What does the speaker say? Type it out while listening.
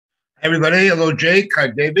Everybody, hello, Jake. Hi,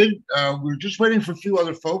 David. We're just waiting for a few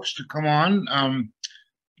other folks to come on.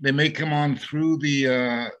 They may come on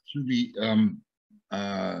uh,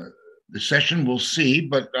 the session. We'll see,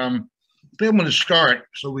 but I think I'm going to start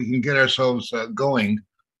so we can get ourselves going.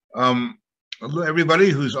 Hello, everybody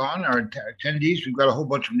who's on our attendees. We've got a whole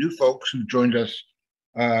bunch of new folks who've joined us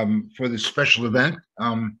for this special event.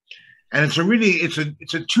 And it's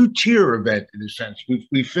a two-tier event in a sense.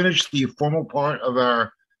 We finished the formal part of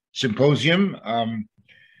our symposium,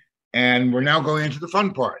 and we're now going into the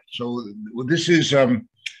fun part. So this is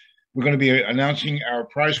we're going to be announcing our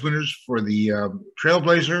prize winners for the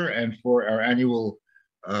Trailblazer and for our annual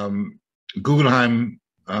Guggenheim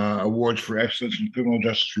Awards for Excellence in Criminal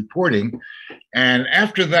Justice Reporting. And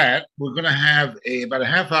after that, we're going to have about a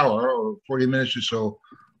half hour or 40 minutes or so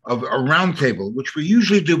of a roundtable, which we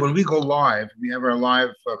usually do when we go live. We have our live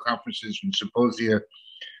conferences and symposia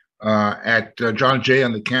at John Jay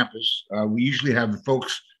on the campus. We usually have the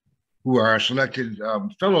folks who are selected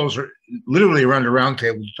fellows literally around the round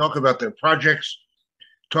table to talk about their projects,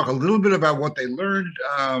 talk a little bit about what they learned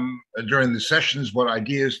during the sessions, what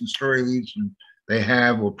ideas and story leads they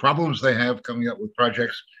have, or problems they have coming up with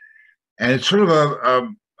projects. And it's sort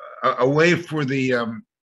of a way for the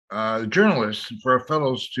journalists and for our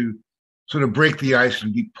fellows to sort of break the ice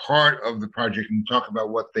and be part of the project and talk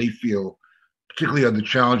about what they feel, particularly on the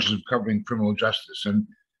challenges of covering criminal justice. And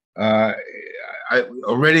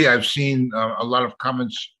I've seen a lot of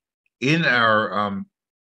comments in our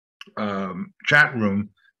chat room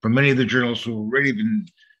from many of the journalists who have already been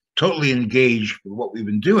totally engaged with what we've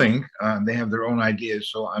been doing. They have their own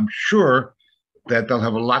ideas, so I'm sure that they'll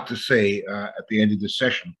have a lot to say at the end of this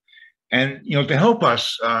session. And to help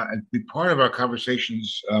us and be part of our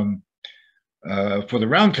conversations for the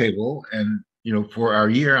roundtable and for our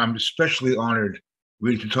year, I'm especially honored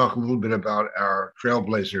really to talk a little bit about our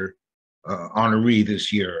Trailblazer honoree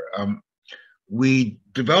this year. We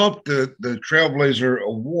developed the Trailblazer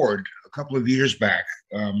Award a couple of years back.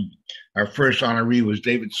 Our first honoree was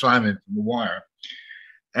David Simon from The Wire.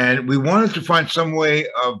 And we wanted to find some way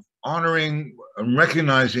of honoring and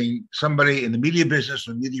recognizing somebody in the media business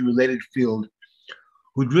or media-related field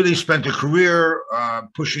who'd really spent a career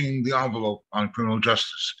pushing the envelope on criminal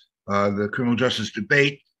justice. The criminal justice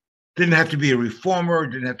debate didn't have to be a reformer,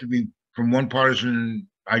 didn't have to be from one partisan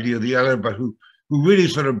idea or the other, but who really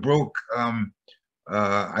sort of broke,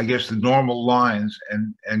 I guess, the normal lines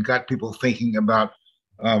and got people thinking about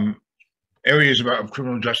areas of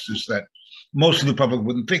criminal justice that most of the public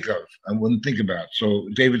wouldn't think of and wouldn't think about. So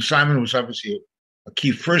David Simon was obviously a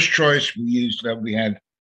key first choice. We had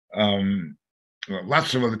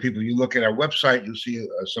lots of other people. You look at our website, you'll see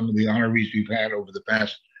some of the honorees we've had over the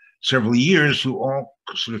past several years who all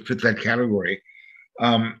sort of fit that category.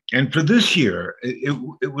 And for this year,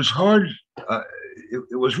 it was hard.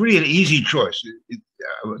 It was really an easy choice.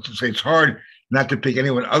 I would say it's hard not to pick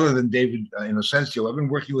anyone other than David Inocencio. I've been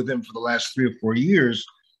working with him for the last 3 or 4 years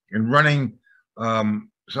and running some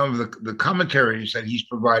of the commentaries that he's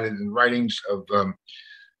provided and writings of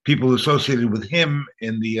people associated with him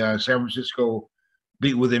in the San Francisco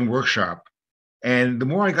Beat Within workshop. And the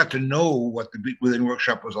more I got to know what the Beat Within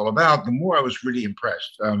workshop was all about, the more I was really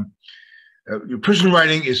impressed. Prison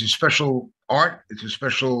writing is a special art. It's a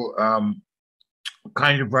special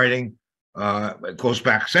kind of writing. It goes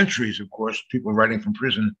back centuries, of course, people writing from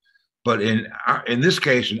prison. But in this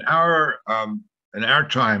case, in our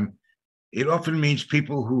time, it often means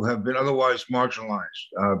people who have been otherwise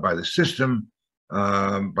marginalized by the system,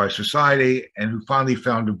 by society, and who finally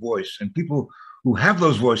found a voice. And people who have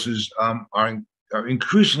those voices are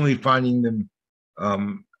increasingly finding them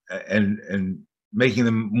and making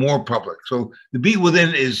them more public. So the Beat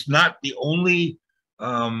Within is not the only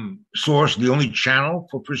source, the only channel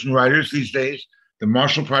for prison writers these days. The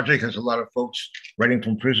Marshall Project has a lot of folks writing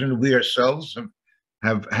from prison. We ourselves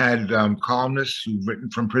have had columnists who've written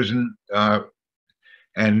from prison.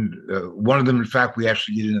 And one of them, in fact, we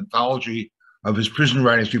actually did an anthology of his prison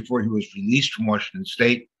writings before he was released from Washington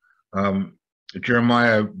State.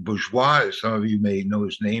 Jeremiah Bourgeois, as some of you may know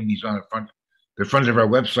his name, he's on the front of our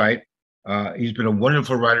website. He's been a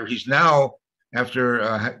wonderful writer. He's now,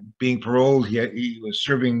 after being paroled, he was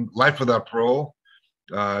serving life without parole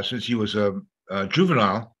since he was a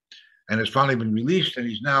juvenile, and has finally been released, and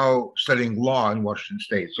he's now studying law in Washington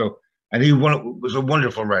State. So, and he was a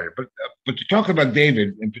wonderful writer. But to talk about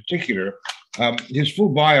David in particular, his full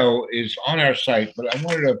bio is on our site, but I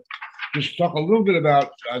wanted to just talk a little bit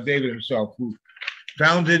about David himself, who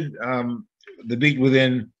founded the Beat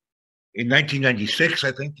Within in 1996,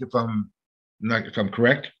 I think, if I'm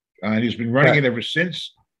correct. And he's been running it ever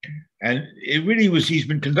since. And it really was, he's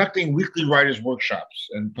been conducting weekly writers' workshops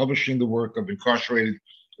and publishing the work of incarcerated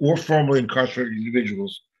or formerly incarcerated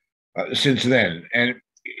individuals since then. And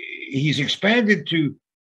he's expanded to,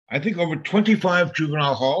 I think, over 25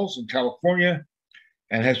 juvenile halls in California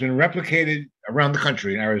and has been replicated around the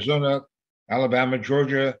country in Arizona, Alabama,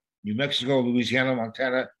 Georgia, New Mexico, Louisiana,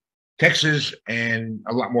 Montana, Texas, and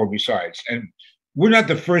a lot more besides. And we're not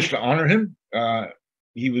the first to honor him.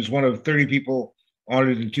 He was one of 30 people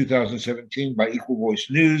honored in 2017 by Equal Voice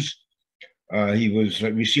News. He was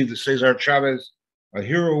received the Cesar Chavez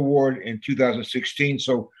Hero Award in 2016.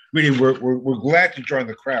 So really, we're glad to join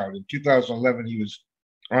the crowd. In 2011, he was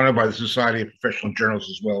honored by the Society of Professional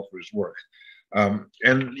Journalists as well for his work.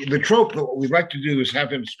 And the trope that what we'd like to do is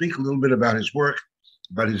have him speak a little bit about his work,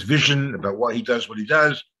 about his vision, about why he does what he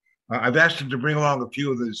does. I've asked him to bring along a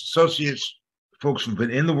few of his associates, folks who've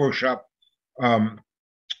been in the workshop.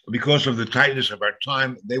 Because of the tightness of our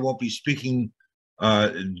time, they won't be speaking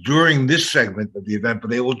during this segment of the event, but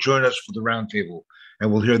they will join us for the roundtable,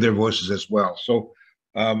 and we'll hear their voices as well. So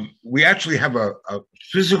we actually have a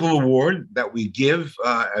physical award that we give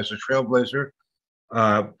as a Trailblazer,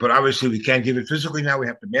 but obviously we can't give it physically now. We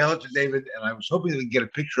have to mail it to David, and I was hoping to get a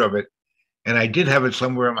picture of it, and I did have it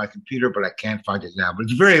somewhere on my computer, but I can't find it now. But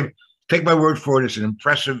it's very, take my word for it, it's an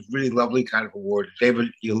impressive, really lovely kind of award. David,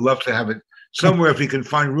 you'll love to have it somewhere if you can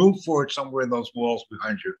find room for it somewhere in those walls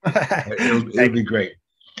behind you. It'll be great.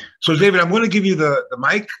 So, David, I'm going to give you the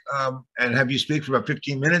mic and have you speak for about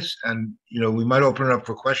 15 minutes, and we might open it up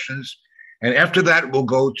for questions. And after that, we'll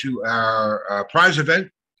go to our prize event.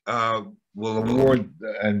 We'll award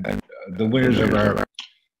the winners of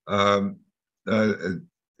our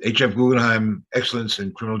H.F. Guggenheim Excellence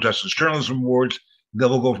in Criminal Justice Journalism Awards. Then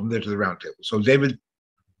we'll go from there to the roundtable. So, David,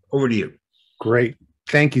 over to you. Great.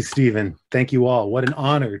 Thank you, Stephen. Thank you all. What an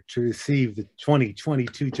honor to receive the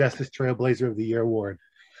 2022 Justice Trailblazer of the Year Award.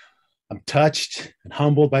 I'm touched and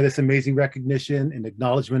humbled by this amazing recognition and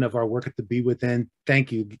acknowledgement of our work at the Be Within.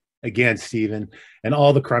 Thank you again, Stephen, and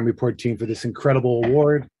all the Crime Report team for this incredible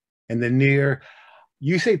award. And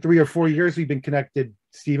you say 3 or 4 years we've been connected,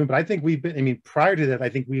 Stephen, but I think prior to that, I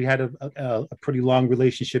think we had a pretty long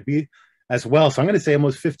relationship as well. So I'm going to say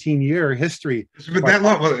almost 15-year history. But that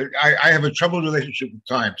long, well, I have a troubled relationship with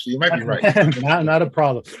time, so you might be right. not a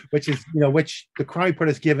problem. Which the Crime Report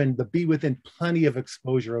has given the Be Within plenty of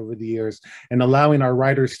exposure over the years, and allowing our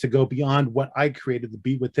writers to go beyond what I created, the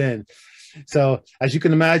Be Within. So as you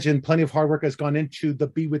can imagine, plenty of hard work has gone into the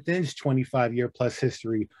Be Within's 25-year plus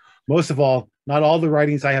history. Most of all, not all the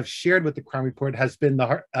writings I have shared with the Crime Report has been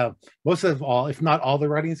most of all, if not all the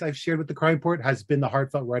writings I've shared with the Crime Report has been the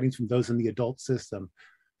heartfelt writings from those in the adult system.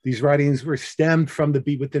 These writings were stemmed from the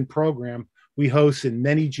Be Within program we host in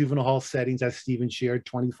many juvenile hall settings, as Stephen shared,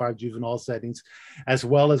 25 juvenile hall settings, as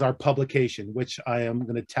well as our publication, which I am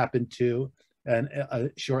going to tap into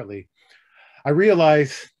shortly. I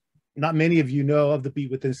realize not many of you know of the Be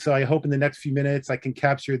Within, so I hope in the next few minutes I can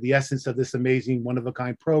capture the essence of this amazing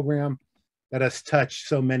one-of-a-kind program that has touched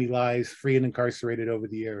so many lives, free and incarcerated, over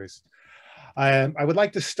the years. I would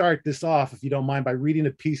like to start this off, if you don't mind, by reading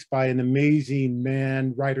a piece by an amazing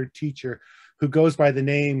man, writer, teacher, who goes by the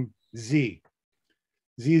name Z.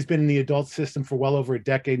 Z has been in the adult system for well over a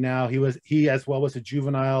decade now. He as well was a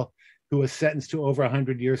juvenile who was sentenced to over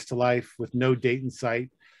 100 years to life with no date in sight.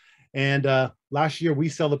 And last year we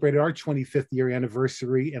celebrated our 25th year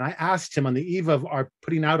anniversary, and I asked him on the eve of our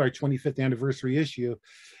putting out our 25th anniversary issue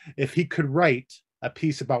if he could write a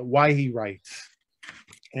piece about why he writes.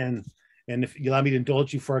 And if you allow me to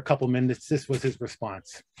indulge you for a couple minutes, this was his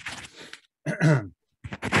response.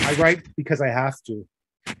 I write because I have to.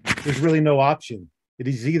 There's really no option. It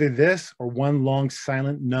is either this or one long,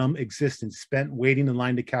 silent, numb existence spent waiting in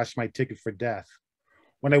line to cash my ticket for death.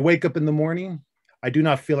 When I wake up in the morning, I do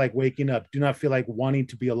not feel like waking up, do not feel like wanting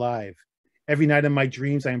to be alive. Every night in my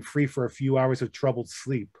dreams, I am free for a few hours of troubled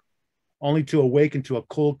sleep, only to awaken to a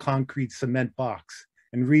cold concrete cement box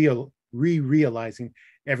and realizing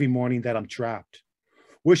every morning that I'm trapped.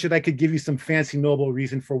 Wish that I could give you some fancy, noble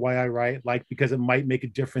reason for why I write, like because it might make a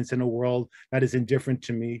difference in a world that is indifferent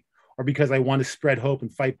to me, or because I want to spread hope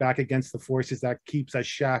and fight back against the forces that keeps us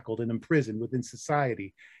shackled and imprisoned within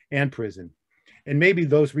society and prison. And maybe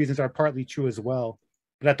those reasons are partly true as well.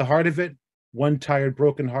 But at the heart of it, one tired,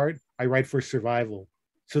 broken heart, I write for survival,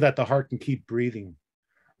 so that the heart can keep breathing.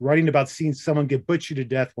 Writing about seeing someone get butchered to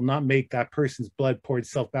death will not make that person's blood pour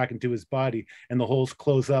itself back into his body and the holes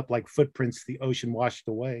close up like footprints the ocean washed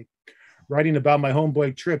away. Writing about my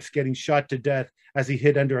homeboy Trips getting shot to death as he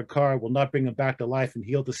hid under a car will not bring him back to life and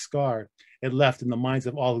heal the scar it left in the minds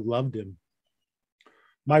of all who loved him.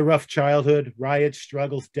 My rough childhood, riots,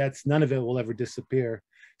 struggles, debts, none of it will ever disappear.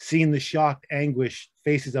 Seeing the shocked, anguished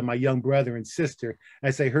faces of my young brother and sister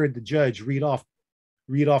as I heard the judge read off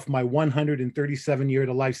my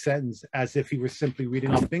 137-year-to-life sentence as if he were simply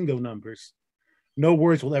reading off bingo numbers. No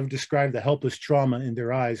words will ever describe the helpless trauma in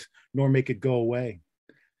their eyes, nor make it go away.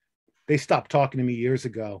 They stopped talking to me years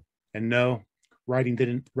ago, and no, writing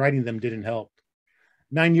them didn't help.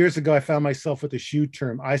 9 years ago, I found myself with a shoe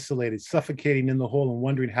term, isolated, suffocating in the hole and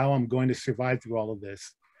wondering how I'm going to survive through all of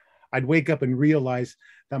this. I'd wake up and realize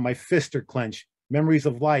that my fists are clenched. Memories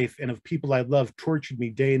of life and of people I loved tortured me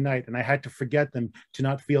day and night, and I had to forget them to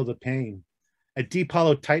not feel the pain. A deep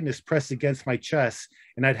hollow tightness pressed against my chest,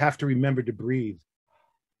 and I'd have to remember to breathe.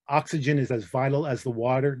 Oxygen is as vital as the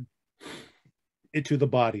water into the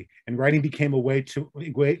body, and writing became a way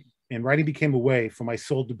for my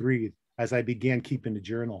soul to breathe as I began keeping a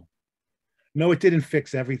journal. No, it didn't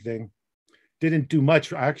fix everything. Didn't do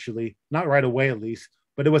much, actually, not right away at least,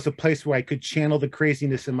 but it was a place where I could channel the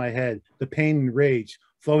craziness in my head, the pain and rage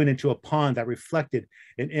flowing into a pond that reflected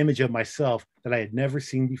an image of myself that I had never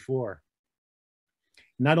seen before.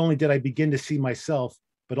 Not only did I begin to see myself,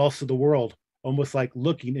 but also the world, almost like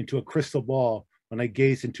looking into a crystal ball when I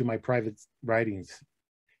gazed into my private writings.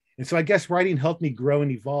 And so I guess writing helped me grow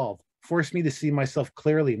and evolve, forced me to see myself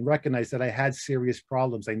clearly and recognize that I had serious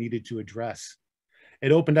problems I needed to address.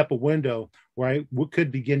 It opened up a window where I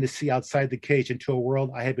could begin to see outside the cage into a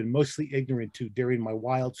world I had been mostly ignorant to during my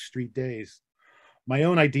wild street days. My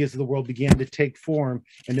own ideas of the world began to take form,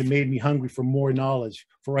 and it made me hungry for more knowledge,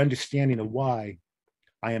 for understanding of why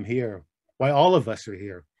I am here, why all of us are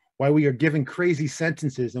here, why we are given crazy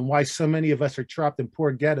sentences, and why so many of us are trapped in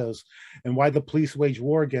poor ghettos, and why the police wage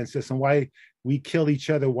war against us, and why we kill each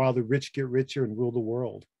other while the rich get richer and rule the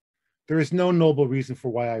world. There is no noble reason for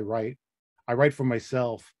why I write. I write for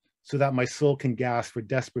myself so that my soul can gasp for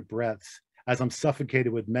desperate breaths as I'm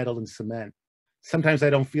suffocated with metal and cement. Sometimes I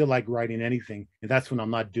don't feel like writing anything, and that's when I'm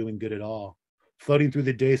not doing good at all. Floating through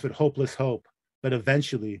the days with hopeless hope, but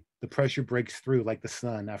eventually the pressure breaks through like the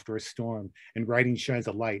sun after a storm, and writing shines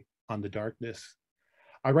a light on the darkness.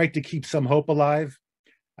 I write to keep some hope alive,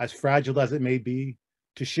 as fragile as it may be,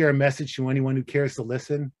 to share a message to anyone who cares to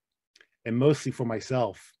listen, and mostly for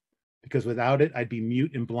myself, because without it, I'd be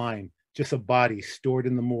mute and blind, just a body stored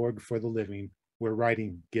in the morgue for the living, where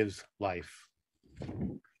writing gives life.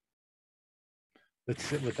 Let's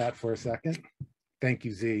sit with that for a second. Thank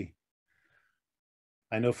you, Z.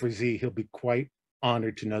 I know for Z, he'll be quite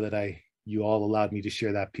honored to know that you all allowed me to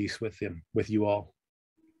share that piece with him, with you all.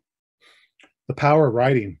 The power of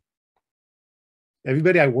writing.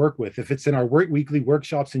 Everybody I work with, if it's in our weekly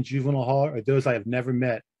workshops in juvenile hall or those I have never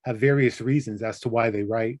met, have various reasons as to why they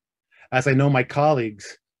write. As I know my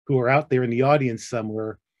colleagues who are out there in the audience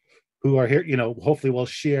somewhere, who are here, hopefully will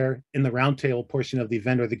share in the roundtable portion of the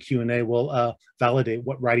event, or the Q&A will validate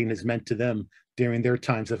what writing has meant to them during their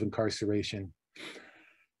times of incarceration.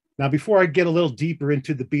 Now, before I get a little deeper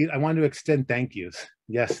into the beat, I want to extend thank yous.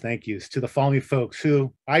 Yes, thank yous to the following folks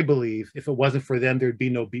who, I believe, if it wasn't for them, there'd be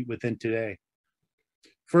no Beat Within today.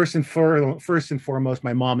 First and foremost,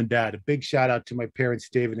 my mom and dad. A big shout out to my parents,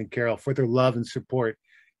 David and Carol, for their love and support,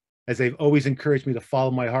 as they've always encouraged me to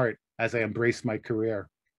follow my heart as I embrace my career.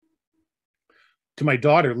 To my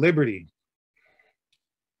daughter, Liberty,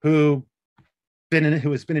 who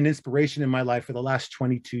has been an inspiration in my life for the last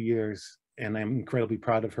 22 years, and I'm incredibly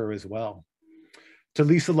proud of her as well. To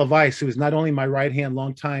Lisa LeVice, who is not only my right-hand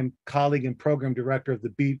longtime colleague and program director of the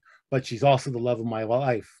Beat, but she's also the love of my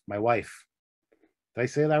life, my wife. Did I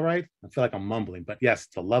say that right? I feel like I'm mumbling, but yes,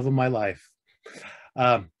 the love of my life.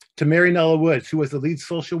 To Mary Nella Woods, who was the lead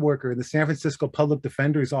social worker in the San Francisco Public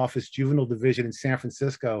Defender's Office Juvenile Division in San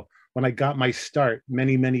Francisco when I got my start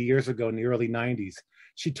many, many years ago in the early 90s.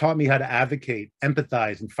 She taught me how to advocate,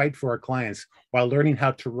 empathize, and fight for our clients while learning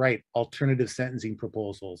how to write alternative sentencing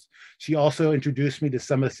proposals. She also introduced me to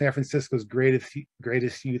some of San Francisco's greatest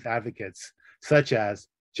youth advocates, such as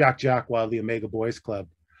Jack while the Omega Boys Club.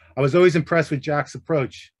 I was always impressed with Jack's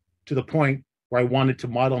approach, to the point where I wanted to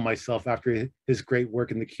model myself after his great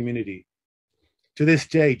work in the community. To this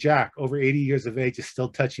day, Jack, over 80 years of age, is still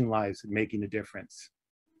touching lives and making a difference.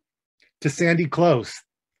 To Sandy Close,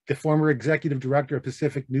 the former executive director of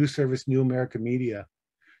Pacific News Service New America Media.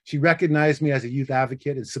 She recognized me as a youth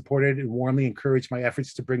advocate and supported and warmly encouraged my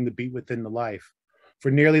efforts to bring the Beat Within to life.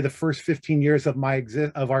 For nearly the first 15 years of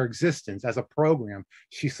our existence as a program,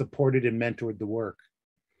 she supported and mentored the work.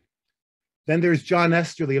 Then there's John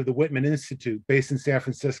Esterly of the Whitman Institute, based in San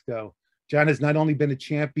Francisco. John has not only been a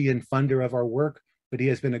champion funder of our work, but he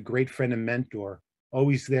has been a great friend and mentor,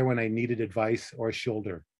 always there when I needed advice or a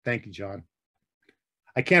shoulder. Thank you, John.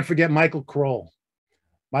 I can't forget Michael Kroll.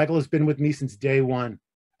 Michael has been with me since day one,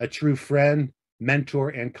 a true friend, mentor,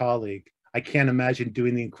 and colleague. I can't imagine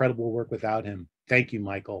doing the incredible work without him. Thank you,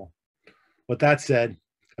 Michael. With that said,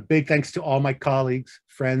 a big thanks to all my colleagues,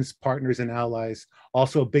 friends, partners, and allies.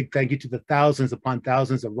 Also, a big thank you to the thousands upon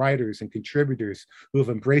thousands of writers and contributors who have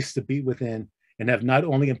embraced the beat within and have not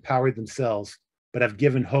only empowered themselves, but have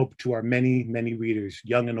given hope to our many, many readers,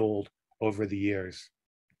 young and old, over the years.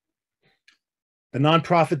 The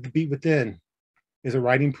nonprofit The Beat Within is a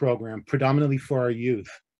writing program predominantly for our youth.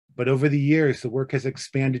 But over the years, the work has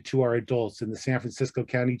expanded to our adults in the San Francisco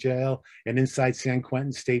County Jail and inside San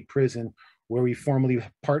Quentin State Prison, where we formally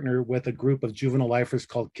partner with a group of juvenile lifers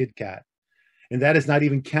called KidCat. And that is not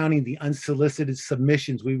even counting the unsolicited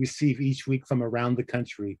submissions we receive each week from around the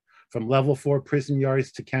country, from level 4 prison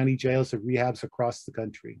yards to county jails to rehabs across the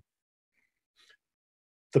country.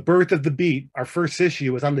 The birth of The Beat, our first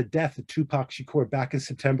issue, was on the death of Tupac Shakur back in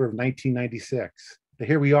September of 1996. But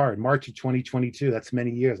here we are in March of 2022. That's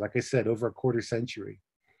many years, like I said, over a quarter century.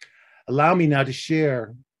 Allow me now to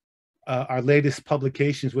share our latest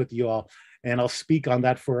publications with you all, and I'll speak on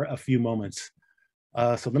that for a few moments.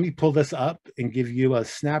 So let me pull this up and give you a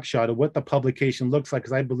snapshot of what the publication looks like,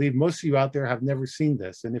 because I believe most of you out there have never seen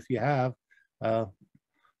this. And if you have,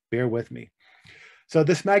 bear with me. So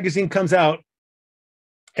this magazine comes out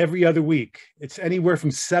every other week. It's anywhere from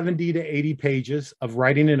 70 to 80 pages of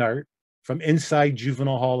writing and art from inside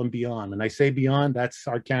juvenile hall and beyond. And I say beyond, that's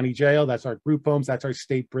our county jail, that's our group homes, that's our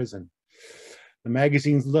state prison. The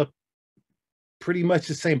magazines look pretty much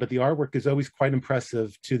the same, but the artwork is always quite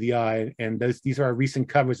impressive to the eye. And these are our recent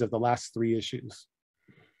covers of the last 3 issues.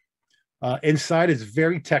 Inside is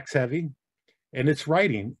very text heavy, and it's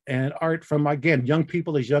writing and art from, again, young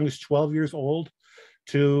people as young as 12 years old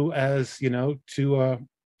to, as you know, to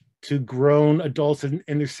grown adults in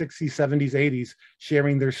their 60s, 70s, 80s,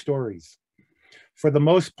 sharing their stories. For the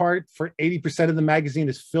most part, for 80% of the magazine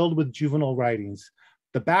is filled with juvenile writings.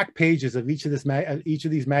 The back pages of each of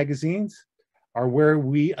these magazines are where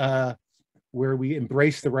we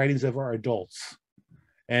embrace the writings of our adults.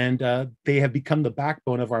 And they have become the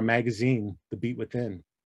backbone of our magazine, The Beat Within.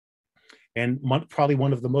 And probably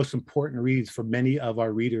one of the most important reads for many of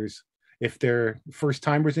our readers, if they're first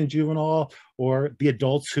timers in juvenile or the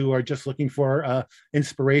adults who are just looking for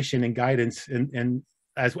inspiration and guidance, and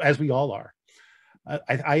as we all are.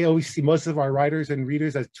 I always see most of our writers and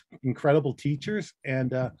readers as incredible teachers.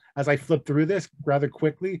 And as I flip through this rather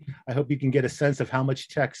quickly, I hope you can get a sense of how much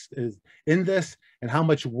text is in this and how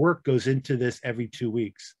much work goes into this every 2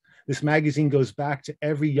 weeks. This magazine goes back to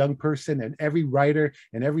every young person and every writer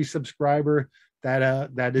and every subscriber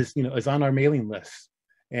that is on our mailing list.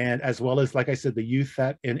 And as well as, like I said, the youth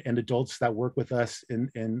and adults that work with us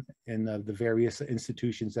in the various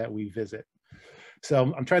institutions that we visit.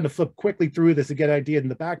 So I'm trying to flip quickly through this to get an idea.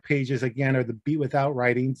 And the back pages, again, are the Beat Without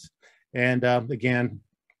writings. And again,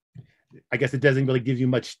 I guess it doesn't really give you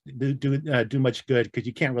much, do much good because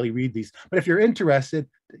you can't really read these. But if you're interested,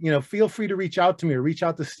 feel free to reach out to me or reach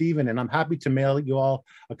out to Stephen, and I'm happy to mail you all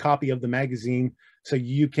a copy of the magazine so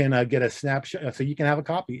you can get a snapshot, so you can have a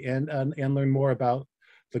copy and learn more about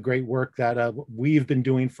the great work that we've been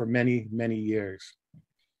doing for many, many years.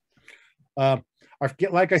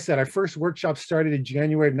 Like I said, our first workshop started in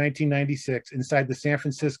January of 1996 inside the San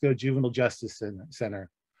Francisco Juvenile Justice Center.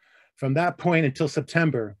 From that point until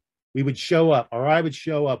September, we would show up, or I would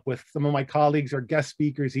show up with some of my colleagues or guest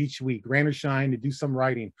speakers each week, rain or shine, to do some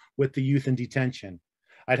writing with the youth in detention.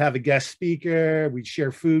 I'd have a guest speaker, we'd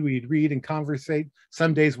share food, we'd read and conversate.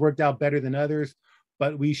 Some days worked out better than others,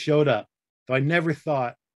 but we showed up. So I never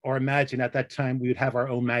thought or imagined at that time we would have our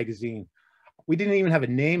own magazine. We didn't even have a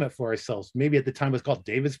name for ourselves. Maybe at the time it was called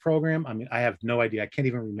David's Program. I mean, I have no idea. I can't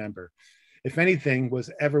even remember. If anything was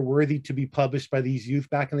ever worthy to be published by these youth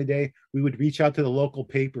back in the day, we would reach out to the local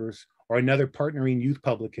papers or another partnering youth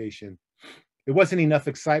publication. It wasn't enough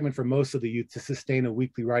excitement for most of the youth to sustain a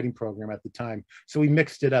weekly writing program at the time. So we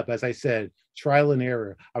mixed it up, as I said, trial and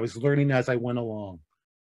error. I was learning as I went along.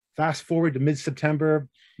 Fast forward to mid-September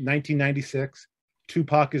 1996,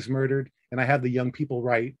 Tupac is murdered, and I have the young people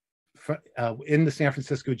write in the San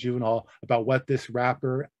Francisco Juvenile about what this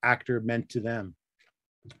rapper actor meant to them.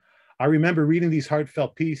 I remember reading these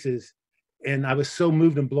heartfelt pieces, and I was so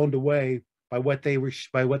moved and blown away by what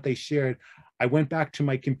they shared. I went back to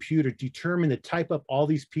my computer, determined to type up all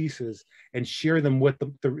these pieces and share them with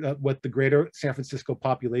the greater San Francisco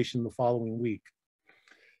population the following week.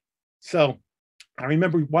 So I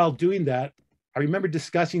remember while doing that, I remember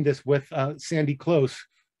discussing this with Sandy Close,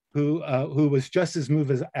 who was just as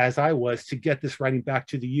moved as I was to get this writing back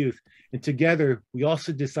to the youth. And together, we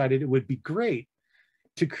also decided it would be great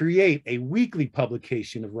to create a weekly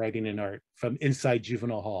publication of writing and art from inside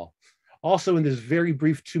Juvenile Hall. Also, in this very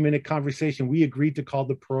brief 2-minute conversation, we agreed to call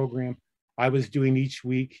the program I was doing each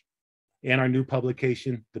week and our new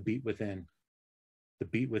publication, The Beat Within. The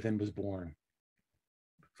Beat Within was born.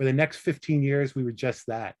 For the next 15 years, we were just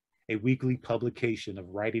that, a weekly publication of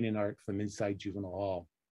writing and art from inside Juvenile Hall.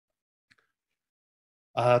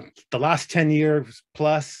 The last 10 years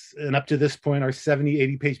plus, and up to this point, our 70,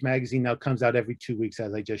 80-page magazine now comes out every 2 weeks,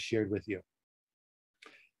 as I just shared with you.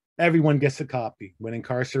 Everyone gets a copy. When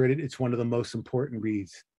incarcerated, it's one of the most important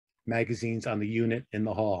reads, magazines on the unit in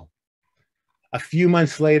the hall. A few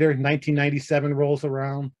months later, 1997 rolls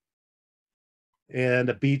around, and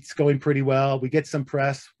the beat's going pretty well. We get some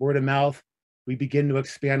press, word of mouth. We begin to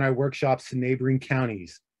expand our workshops to neighboring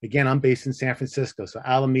counties. Again, I'm based in San Francisco, so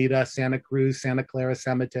Alameda, Santa Cruz, Santa Clara,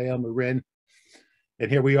 San Mateo, Marin. And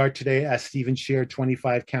here we are today, as Stephen shared,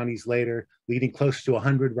 25 counties later, leading close to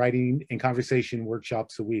 100 writing and conversation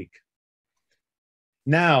workshops a week.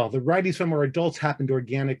 Now, the writings from our adults happened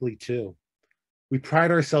organically too. We pride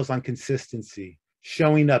ourselves on consistency,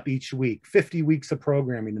 showing up each week, 50 weeks of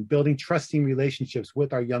programming, and building trusting relationships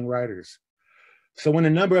with our young writers. So when a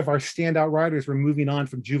number of our standout writers were moving on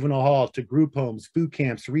from juvenile hall to group homes, boot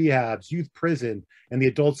camps, rehabs, youth prison, and the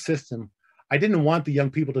adult system, I didn't want the young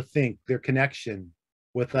people to think their connection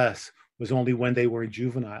with us was only when they were in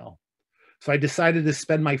juvenile. So I decided to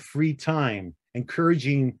spend my free time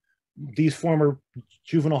encouraging these former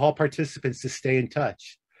juvenile hall participants to stay in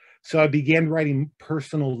touch. So I began writing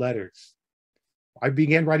personal letters. I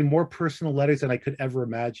began writing more personal letters than I could ever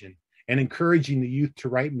imagine, and encouraging the youth to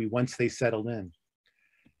write me once they settled in.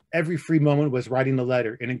 Every free moment was writing a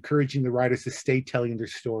letter and encouraging the writers to stay telling their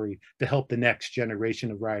story to help the next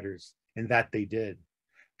generation of writers, and that they did.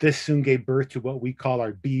 This soon gave birth to what we call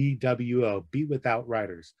our BWO, Beat Without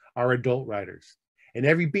Writers, our adult writers. And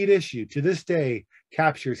every beat issue to this day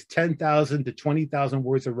captures 10,000 to 20,000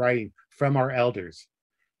 words of writing from our elders.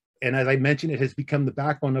 And as I mentioned, it has become the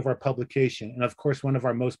backbone of our publication, and of course, one of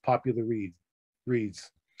our most popular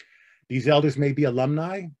reads. These elders may be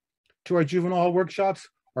alumni to our juvenile hall workshops,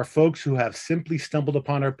 or folks who have simply stumbled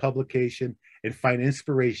upon our publication and find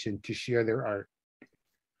inspiration to share their art.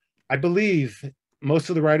 I believe most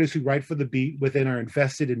of the writers who write for the Beat Within are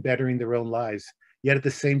invested in bettering their own lives, yet at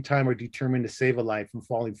the same time are determined to save a life from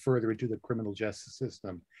falling further into the criminal justice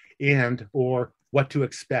system, and or what to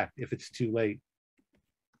expect if it's too late.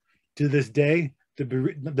 To this day,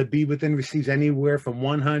 the Beat Within receives anywhere from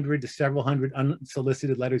 100 to several hundred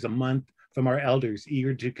unsolicited letters a month from our elders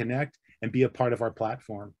eager to connect and be a part of our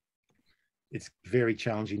platform. It's very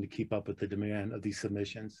challenging to keep up with the demand of these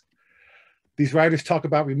submissions. These writers talk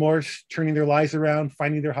about remorse, turning their lives around,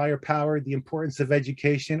 finding their higher power, the importance of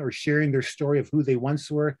education, or sharing their story of who they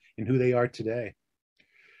once were and who they are today.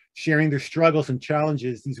 Sharing their struggles and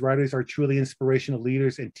challenges, these writers are truly inspirational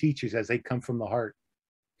leaders and teachers as they come from the heart.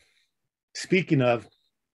 Speaking of,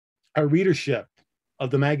 our readership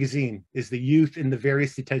of the magazine is the youth in the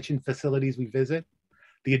various detention facilities we visit,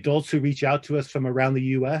 the adults who reach out to us from around the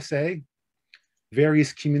USA,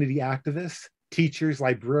 various community activists, teachers,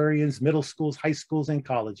 librarians, middle schools, high schools, and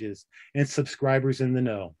colleges, and subscribers in the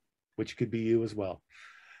know, which could be you as well.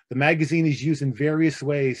 The magazine is used in various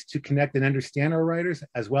ways to connect and understand our writers,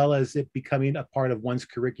 as well as it becoming a part of one's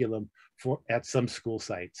curriculum at some school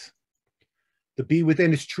sites. The Be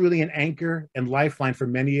Within is truly an anchor and lifeline for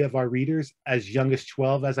many of our readers, as young as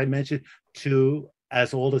 12, as I mentioned, to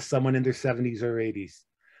as old as someone in their 70s or 80s.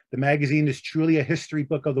 The magazine is truly a history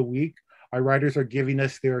book of the week. Our writers are giving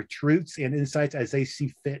us their truths and insights as they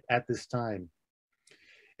see fit at this time.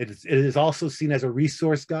 It is also seen as a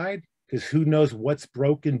resource guide, because who knows what's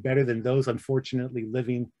broken better than those unfortunately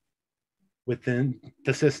living within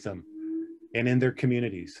the system and in their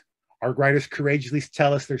communities. Our writers courageously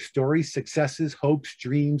tell us their stories, successes, hopes,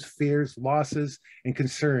 dreams, fears, losses, and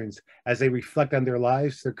concerns as they reflect on their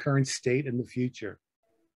lives, their current state, and the future.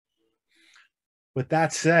 With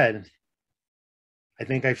that said, I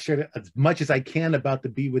think I've shared as much as I can about the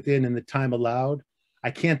Be Within in the time allowed. I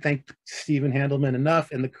can't thank Stephen Handelman enough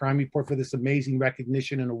and the Crime Report for this amazing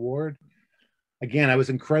recognition and award. Again, I was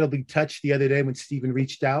incredibly touched the other day when Stephen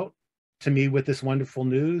reached out to me with this wonderful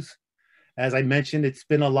news. As I mentioned, it's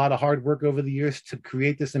been a lot of hard work over the years to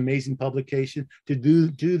create this amazing publication, to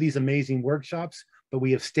do these amazing workshops, but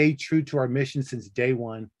we have stayed true to our mission since day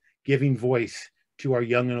one, giving voice to our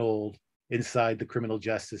young and old inside the criminal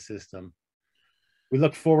justice system. We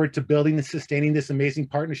look forward to building and sustaining this amazing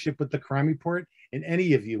partnership with the Crime Report and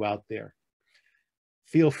any of you out there.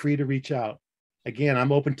 Feel free to reach out. again,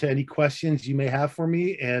 I'm open to any questions you may have for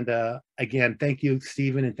me. And again, thank you,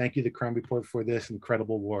 Stephen, and thank you, the Crime Report, for this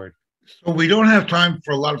incredible award. So we don't have time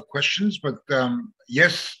for a lot of questions, but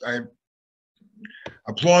yes,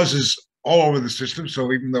 applause is all over the system.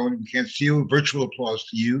 So even though we can't see you, virtual applause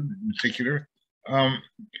to you in particular.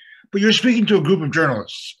 But you're speaking to a group of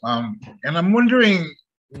journalists, and I'm wondering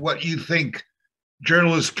what you think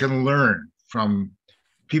journalists can learn from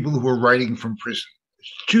people who are writing from prison.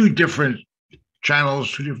 It's two different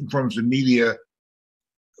channels, two different forms of media,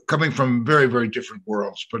 coming from very, very different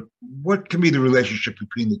worlds. But what can be the relationship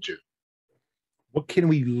between the two? What can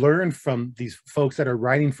we learn from these folks that are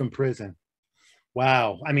writing from prison?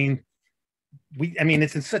 Wow. I mean,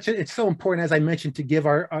 it's so important, as I mentioned, to give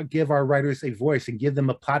our writers a voice and give them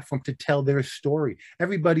a platform to tell their story.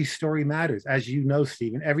 Everybody's story matters, as you know,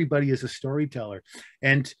 Stephen. Everybody is a storyteller,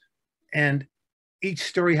 and each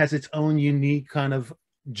story has its own unique kind of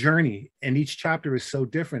journey, and each chapter is so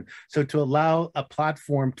different. So to allow a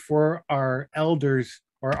platform for our elders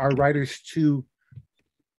or our writers to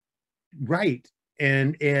write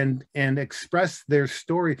and express their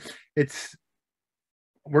story,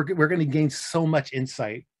 we're going to gain so much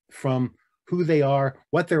insight from who they are,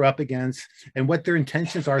 what they're up against, and what their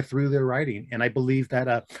intentions are through their writing. And I believe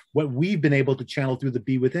that what we've been able to channel through the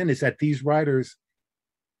Be Within is that these writers,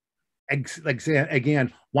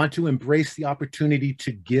 again, want to embrace the opportunity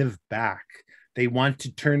to give back. They want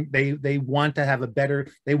to they want to have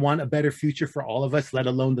they want a better future for all of us, let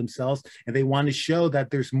alone themselves. And they want to show that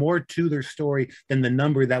there's more to their story than the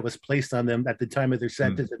number that was placed on them at the time of their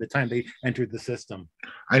sentence, at the time they entered the system.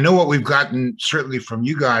 I know what we've gotten, certainly from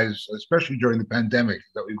you guys, especially during the pandemic,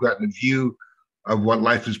 that we've gotten a view of what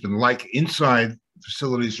life has been like inside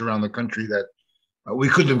facilities around the country that we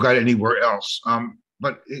couldn't have got anywhere else.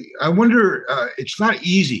 But I wonder, it's not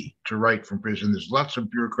easy to write from prison. There's lots of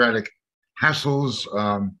bureaucratic hassles,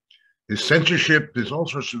 there's censorship, there's all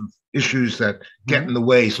sorts of issues that get in the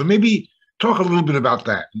way. So maybe talk a little bit about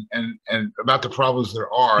that and about the problems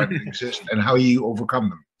there are that exist and how you overcome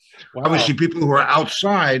them. Wow. Obviously, people who are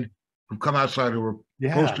outside, who come outside who are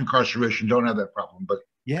post-incarceration, don't have that problem, but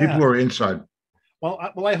people who are inside.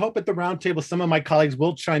 Well, I hope at the roundtable some of my colleagues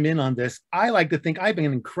will chime in on this. I like to think I've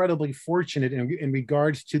been incredibly fortunate in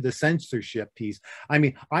regards to the censorship piece. I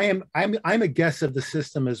mean, I'm a guest of the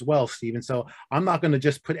system as well, Stephen. So I'm not going to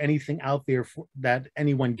just put anything out there that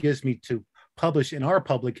anyone gives me to publish in our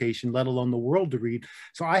publication, let alone the world to read.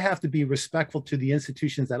 So I have to be respectful to the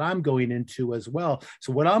institutions that I'm going into as well.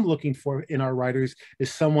 So what I'm looking for in our writers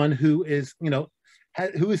is someone who is,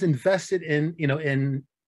 who is invested in,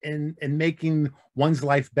 in making one's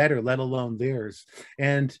life better, let alone theirs.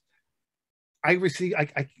 And I receive,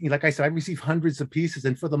 like I said, I receive hundreds of pieces,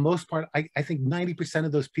 and for the most part, I think 90%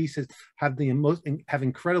 of those pieces have have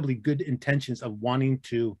incredibly good intentions of wanting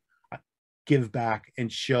to give back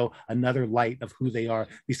and show another light of who they are,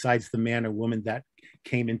 besides the man or woman that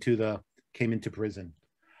came into prison.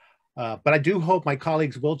 But I do hope my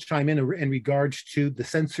colleagues will chime in regards to the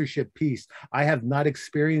censorship piece. I have not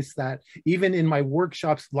experienced that. Even in my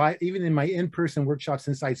workshops, even in my in-person workshops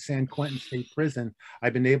inside San Quentin State Prison,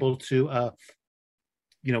 I've been able to,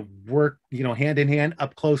 work, hand in hand,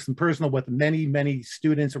 up close and personal with many, many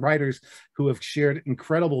students, writers who have shared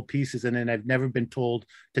incredible pieces. And then I've never been told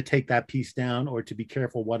to take that piece down or to be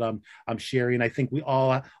careful what I'm sharing. I think we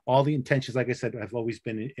all the intentions, like I said, have always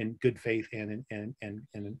been in good faith and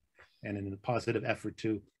in a positive effort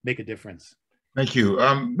to make a difference. Thank you.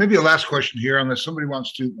 Maybe a last question here, unless somebody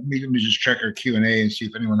wants to. Let me just check our Q&A and see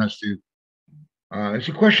if anyone has to. It's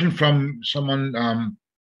a question from someone,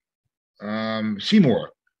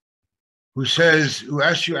 Seymour, who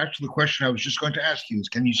asked you actually the question I was just going to ask you is,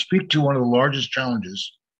 can you speak to one of the largest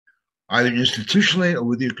challenges, either institutionally or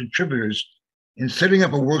with your contributors, in setting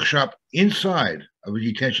up a workshop inside of a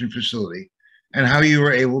detention facility, and how you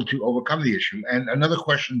were able to overcome the issue? And another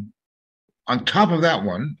question on top of that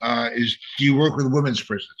one is, do you work with women's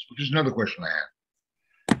prisons? Which is another question I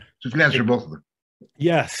had. So if you can answer both of them.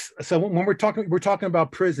 Yes. So when we're talking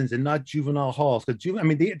about prisons and not juvenile halls, because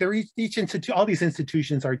all these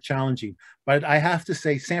institutions are challenging. But I have to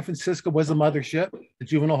say, San Francisco was a mothership, the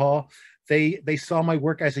juvenile hall. They saw my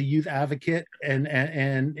work as a youth advocate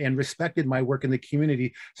and respected my work in the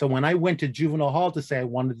community. So when I went to juvenile hall to say I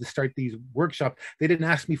wanted to start these workshops, they didn't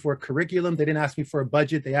ask me for a curriculum. They didn't ask me for a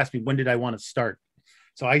budget. They asked me, when did I want to start?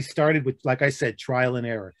 So I started with, like I said, trial and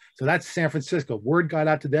error. So that's San Francisco. Word got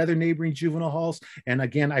out to the other neighboring juvenile halls. And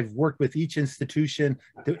again, I've worked with each institution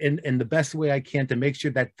in the best way I can to make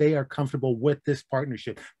sure that they are comfortable with this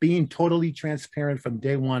partnership, being totally transparent from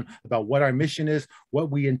day one about what our mission is,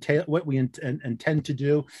 what we intend to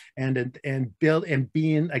do, and build, and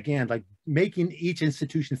being, again, like making each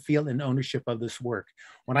institution feel an ownership of this work.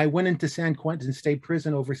 When I went into San Quentin State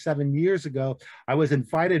Prison over 7 years ago, I was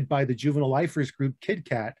invited by the juvenile lifers group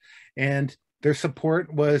KidCat, and their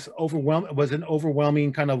support was an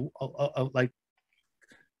overwhelming kind of like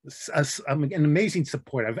an amazing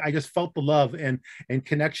support. I just felt the love and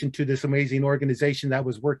connection to this amazing organization that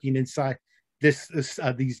was working inside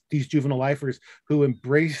these juvenile lifers who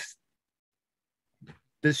embraced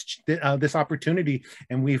this opportunity,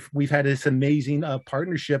 and we've had this amazing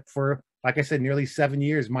partnership for, like I said, nearly 7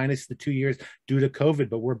 years, minus the 2 years due to COVID.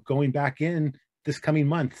 But we're going back in this coming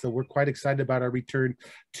month, so we're quite excited about our return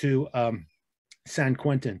to San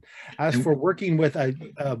Quentin. As for working with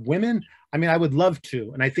women, I mean, I would love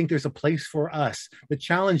to, and I think there's a place for us. The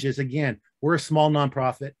challenge is, again, we're a small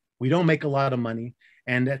nonprofit. We don't make a lot of money.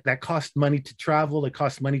 And that costs money to travel. It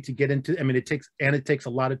costs money to get into. I mean, it takes a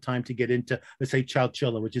lot of time to get into, let's say,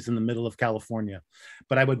 Chowchilla, which is in the middle of California.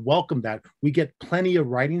 But I would welcome that. We get plenty of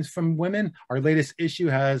writings from women. Our latest issue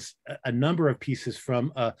has a number of pieces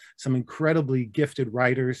from some incredibly gifted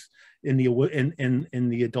writers in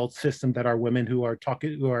the adult system that are women who are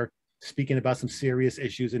speaking about some serious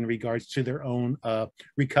issues in regards to their own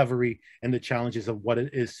recovery and the challenges of what it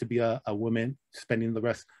is to be a woman spending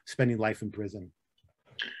life in prison.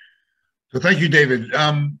 So thank you, David.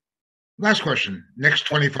 Last question. Next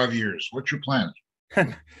 25 years, what's your plan?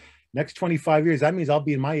 Next 25 years, that means I'll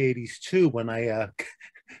be in my 80s too when I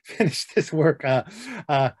finish this work.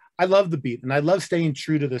 I love the beat, and I love staying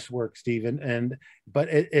true to this work, Stephen. But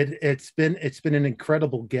it's been an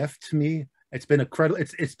incredible gift to me. It's been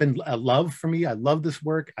it's been a love for me. I love this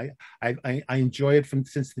work. I enjoy it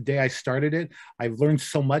since the day I started it. I've learned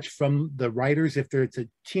so much from the writers, if it's a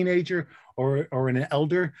teenager or an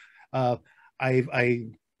elder. I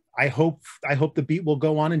hope the beat will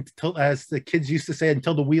go on until, as the kids used to say,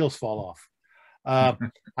 until the wheels fall off.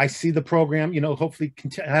 I see the program, hopefully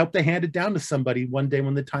I hope they hand it down to somebody one day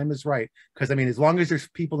when the time is right. Because I mean, as long as there's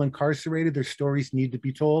people incarcerated, their stories need to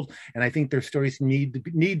be told, and I think their stories need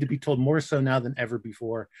to be told more so now than ever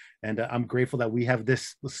before. And I'm grateful that we have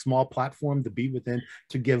this small platform, the Beat Within,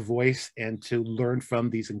 to give voice and to learn from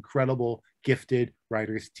these incredible, gifted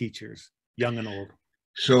writers, teachers, young and old.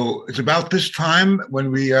 So it's about this time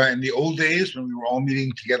when we, in the old days, when we were all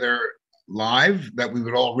meeting together live, that we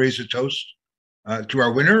would all raise a toast to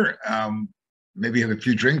our winner, maybe have a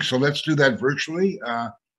few drinks. So let's do that virtually.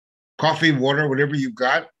 Coffee, water, whatever you've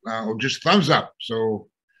got, or just thumbs up. So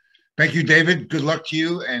thank you, David. Good luck to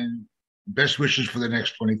you, and best wishes for the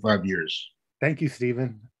next 25 years. Thank you,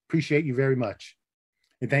 Stephen. Appreciate you very much.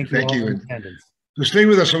 And thank you all for attendance. So stay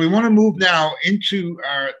with us. So we want to move now into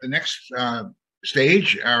the next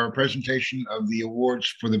stage, our presentation of the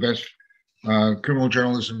awards for the best criminal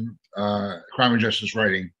journalism, crime and justice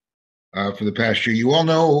writing for the past year. You all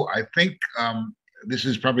know, I think this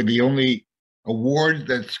is probably the only award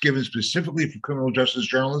that's given specifically for criminal justice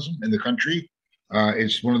journalism in the country.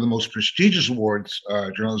 It's one of the most prestigious awards,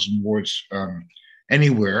 journalism awards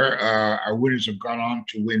anywhere. Our winners have gone on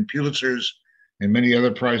to win Pulitzers and many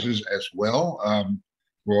other prizes as well.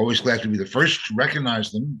 We're always glad to be the first to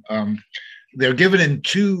recognize them. They're given in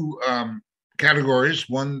two categories.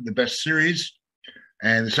 One, the best series,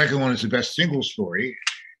 and the second one is the best single story.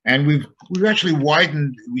 And we've actually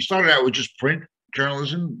widened. We started out with just print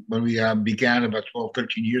journalism when we began about 12,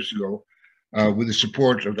 13 years ago with the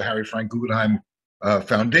support of the Harry Frank Guggenheim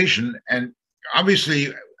Foundation. And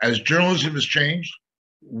obviously, as journalism has changed,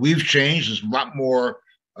 we've changed. There's a lot more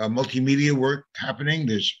multimedia work happening.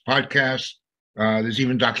 There's podcasts. There's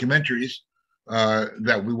even documentaries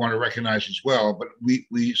that we want to recognize as well. But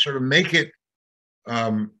we sort of make it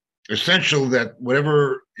essential that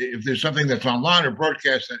if there's something that's online or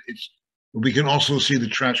broadcast, that we can also see the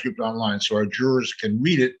transcript online, so our jurors can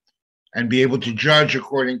read it and be able to judge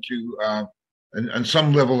according to on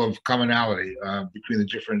some level of commonality between the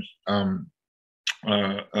different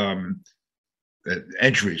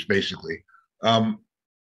entries, basically.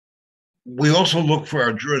 We also look for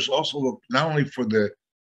our jurors. Also look not only for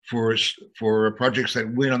projects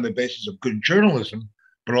that win on the basis of good journalism,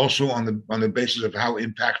 but also on the basis of how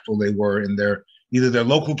impactful they were in either their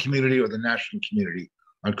local community or the national community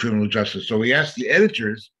on criminal justice. So we ask the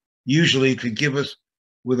editors usually to give us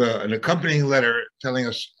with an accompanying letter telling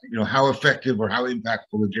us, how effective or how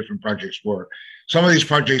impactful the different projects were. Some of these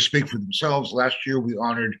projects speak for themselves. Last year, we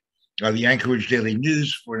honored the Anchorage Daily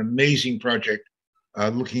News for an amazing project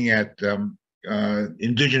looking at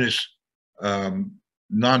indigenous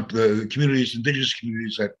indigenous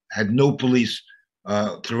communities that had no police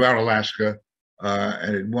throughout Alaska,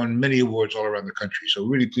 and it won many awards all around the country. So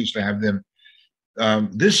really pleased to have them.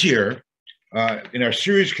 This year, in our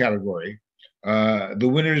series category, the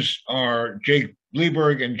winners are Jake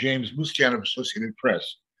Bleberg and James Mustian of Associated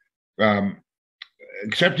Press.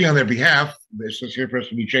 Accepting on their behalf, the Associated Press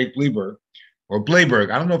will be Jake Bleberg or Bleberg.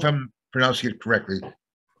 I don't know if I'm pronouncing it correctly.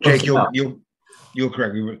 Jake, you'll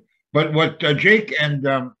correct me. But what Jake and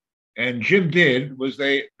Jim did was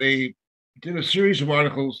they did a series of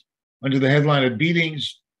articles under the headline of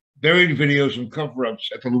 "Beatings, Buried Videos, and Cover-Ups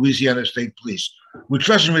at the Louisiana State Police," which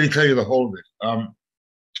doesn't really tell you the whole of it.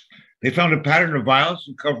 They found a pattern of violence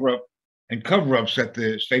and cover-ups at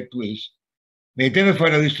the state police. They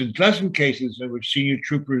identified at least a dozen cases in which senior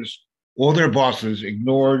troopers or their bosses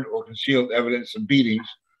ignored or concealed evidence of beatings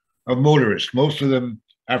of motorists, most of them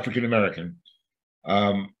African American.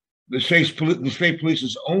 The state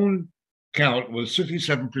police's own count was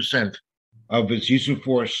 67% of its use of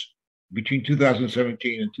force between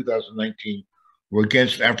 2017 and 2019 were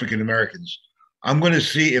against African Americans. I'm going to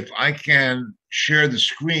see if I can share the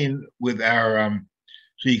screen with our,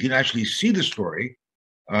 so you can actually see the story,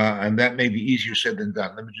 and that may be easier said than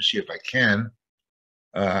done. Let me just see if I can.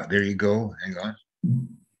 There you go. Hang on.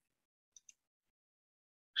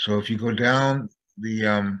 So if you go down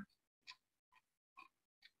the,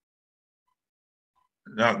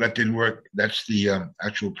 no, that didn't work. That's the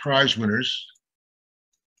actual prize winners.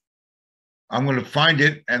 I'm going to find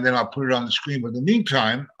it and then I'll put it on the screen. But in the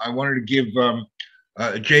meantime, I wanted to give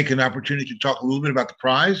Jake an opportunity to talk a little bit about the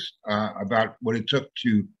prize, about what it took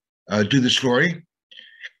to do the story,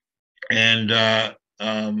 and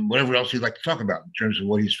whatever else he'd like to talk about in terms of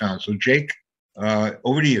what he's found. So Jake,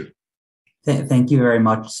 over to you. Thank you very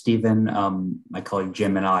much, Stephen. My colleague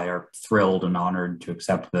Jim and I are thrilled and honored to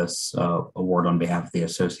accept this award on behalf of the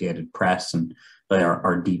Associated Press, and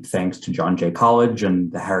our deep thanks to John Jay College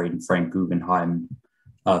and the Harry and Frank Guggenheim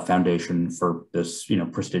Foundation for this,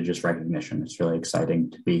 prestigious recognition. It's really exciting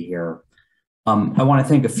to be here. I want to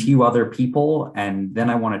thank a few other people, and then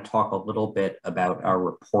I want to talk a little bit about our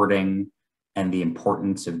reporting and the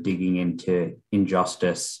importance of digging into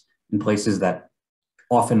injustice in places that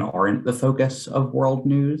often aren't the focus of world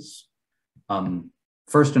news.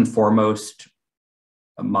 First and foremost,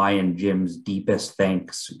 my and Jim's deepest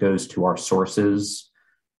thanks goes to our sources,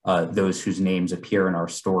 those whose names appear in our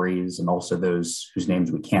stories and also those whose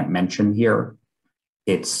names we can't mention here.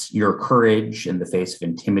 It's your courage in the face of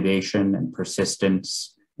intimidation and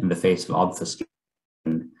persistence in the face of obfuscation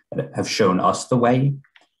that have shown us the way.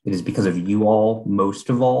 It is because of you all, most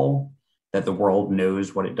of all, that the world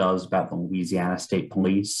knows what it does about the Louisiana State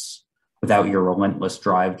Police. Without your relentless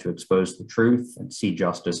drive to expose the truth and see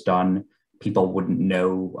justice done, people wouldn't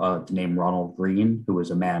know the name Ronald Green, who was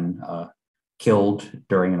a man killed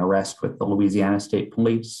during an arrest with the Louisiana State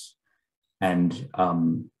Police. And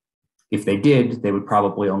if they did, they would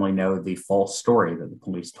probably only know the false story that the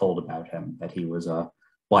police told about him, that he was a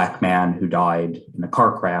Black man who died in a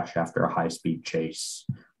car crash after a high-speed chase.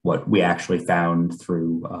 What we actually found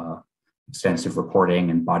through extensive reporting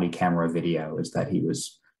and body camera video is that he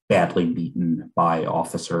was badly beaten by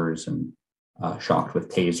officers and shocked with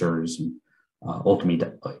tasers, and ultimately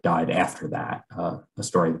died after that, a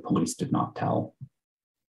story the police did not tell.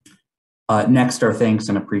 Next, our thanks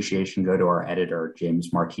and appreciation go to our editor,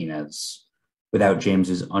 James Martinez. Without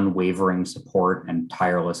James's unwavering support and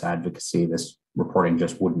tireless advocacy, this reporting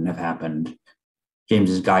just wouldn't have happened.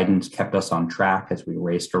 James's guidance kept us on track as we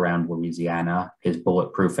raced around Louisiana. His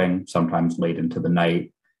bulletproofing, sometimes late into the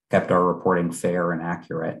night, kept our reporting fair and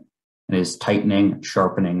accurate. And his tightening and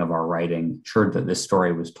sharpening of our writing ensured that this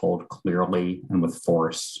story was told clearly and with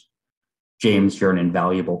force. James, you're an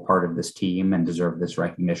invaluable part of this team and deserve this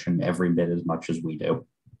recognition every bit as much as we do.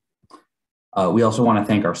 We also want to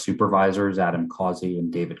thank our supervisors, Adam Causey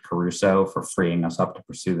and David Caruso, for freeing us up to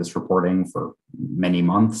pursue this reporting for many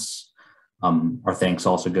months. Our thanks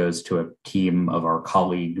also goes to a team of our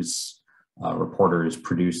colleagues, reporters,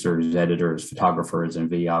 producers, editors, photographers, and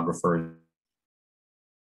videographers.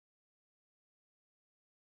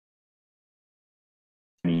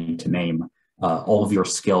 To name all of your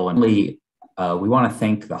skill. And we want to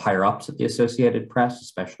thank the higher ups at the Associated Press,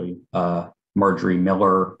 especially Marjorie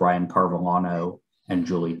Miller, Brian Carvellano, and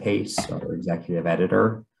Julie Pace, our executive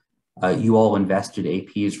editor. You all invested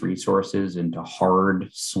AP's resources into hard,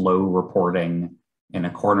 slow reporting in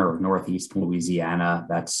a corner of Northeast Louisiana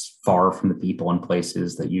that's far from the people and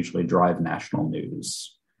places that usually drive national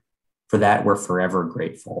news. For that, we're forever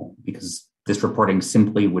grateful, because this reporting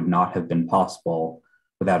simply would not have been possible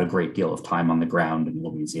without a great deal of time on the ground in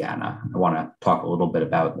Louisiana. I want to talk a little bit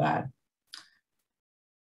about that.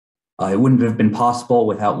 It wouldn't have been possible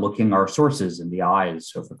without looking our sources in the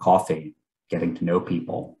eyes over coffee, getting to know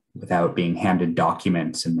people, without being handed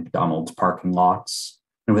documents in McDonald's parking lots,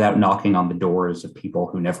 and without knocking on the doors of people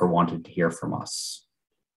who never wanted to hear from us.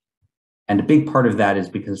 And a big part of that is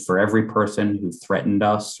because for every person who threatened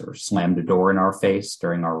us or slammed a door in our face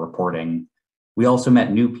during our reporting, we also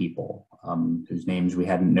met new people whose names we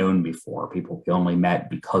hadn't known before, people we only met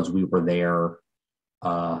because we were there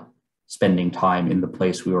spending time in the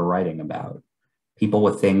place we were writing about, people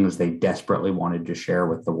with things they desperately wanted to share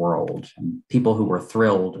with the world, and people who were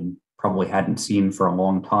thrilled and probably hadn't seen for a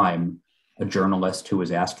long time a journalist who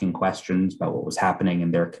was asking questions about what was happening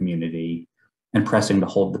in their community and pressing to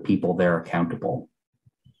hold the people there accountable.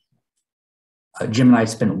 Jim and I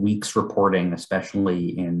spent weeks reporting,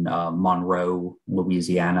 especially in Monroe,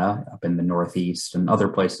 Louisiana, up in the Northeast and other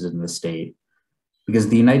places in the state, because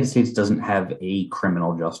the United States doesn't have a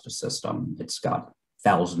criminal justice system. It's got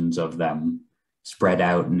thousands of them spread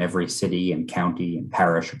out in every city and county and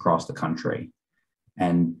parish across the country.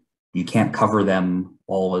 And you can't cover them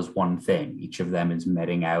all as one thing. Each of them is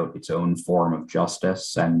meting out its own form of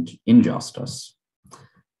justice and injustice.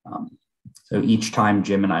 So each time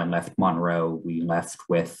Jim and I left Monroe, we left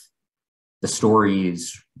with the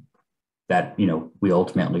stories that, we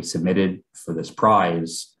ultimately submitted for this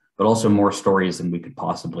prize, but also more stories than we could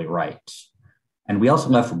possibly write. And we also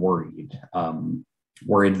left worried,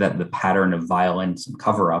 worried that the pattern of violence and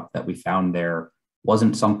cover-up that we found there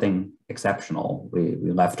wasn't something exceptional. We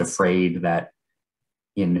left afraid that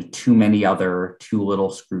in too many other, too little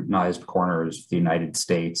scrutinized corners of the United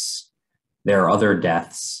States, there are other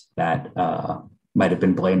deaths that might have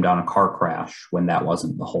been blamed on a car crash when that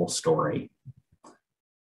wasn't the whole story.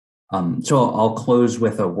 So I'll close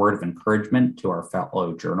with a word of encouragement to our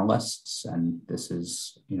fellow journalists. And this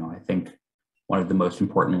is, I think one of the most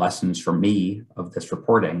important lessons for me of this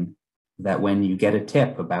reporting, that when you get a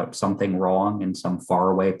tip about something wrong in some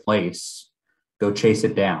faraway place, go chase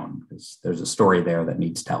it down, because there's a story there that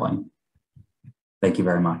needs telling. Thank you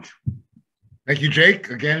very much. Thank you,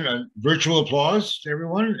 Jake. Again, virtual applause to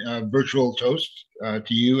everyone, virtual toast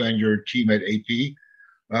to you and your team at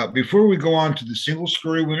AP. Before we go on to the single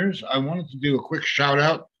story winners, I wanted to do a quick shout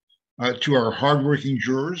out to our hardworking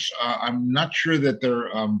jurors. I'm not sure that they're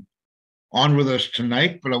on with us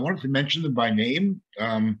tonight, but I wanted to mention them by name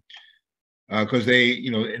because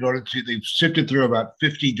they've sifted through about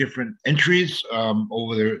 50 different entries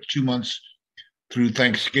over their 2 months through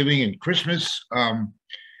Thanksgiving and Christmas.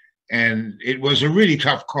 And it was a really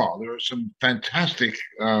tough call. There were some fantastic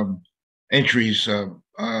entries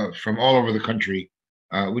from all over the country,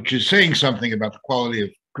 which is saying something about the quality of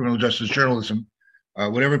criminal justice journalism.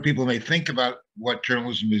 Whatever people may think about what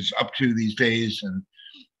journalism is up to these days, and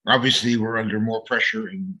obviously we're under more pressure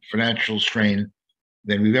and financial strain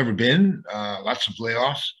than we've ever been, lots of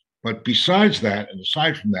layoffs. But besides that, and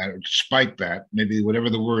aside from that, or despite that, maybe whatever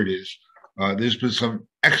the word is, there's been some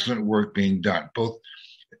excellent work being done, both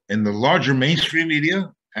in the larger mainstream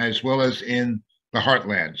media, as well as in the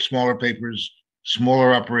heartland, smaller papers,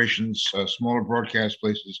 smaller operations, smaller broadcast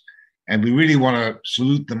places. And we really want to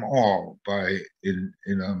salute them all in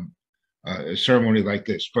a ceremony like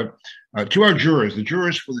this. But to our jurors, the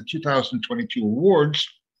jurors for the 2022 awards,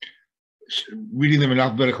 reading them in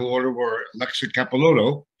alphabetical order, were Alexa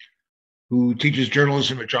Capilotto, who teaches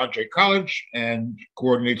journalism at John Jay College and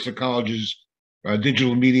coordinates the college's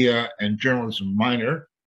digital media and journalism minor.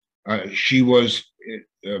 She was,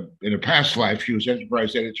 in a past life, she was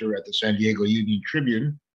enterprise editor at the San Diego Union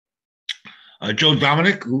Tribune. Joe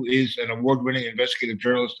Dominic, who is an award-winning investigative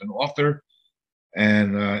journalist and author,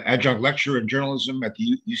 and adjunct lecturer in journalism at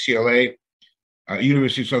the UCLA,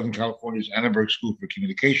 University of Southern California's Annenberg School for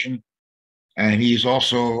Communication. And he's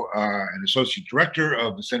also an associate director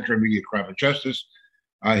of the Center of Media, Crime and Justice.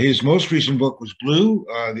 His most recent book was Blue,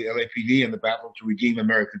 the LAPD and the Battle to Redeem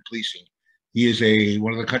American Policing. He is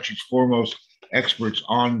one of the country's foremost experts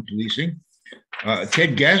on policing.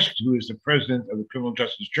 Ted Guest, who is the president of the Criminal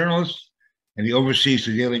Justice Journalists, and he oversees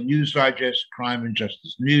the Daily News Digest, Crime and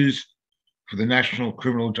Justice News for the National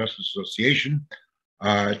Criminal Justice Association.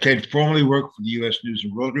 Ted formerly worked for the U.S. News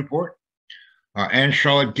and World Report. Anne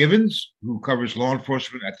Charlotte Givens, who covers law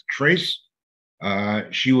enforcement at The Trace.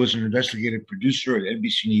 She was an investigative producer at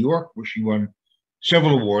NBC New York, where she won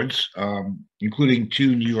several awards, including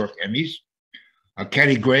 2 New York Emmys.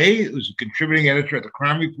 Caddy Gray, who's a contributing editor at the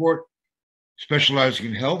Crime Report, specializing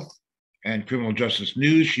in health and criminal justice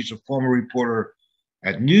news. She's a former reporter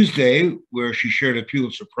at Newsday, where she shared a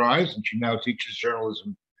Pulitzer Prize, and she now teaches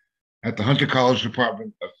journalism at the Hunter College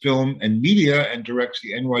Department of Film and Media and directs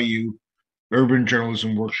the NYU Urban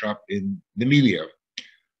Journalism Workshop in the Media.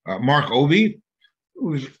 Mark Obey,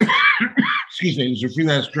 who's excuse me, who's a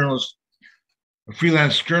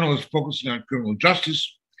freelance journalist focusing on criminal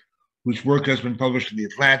justice, whose work has been published in The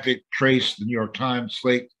Atlantic, Trace, the New York Times,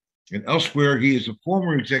 Slate, and elsewhere. He is a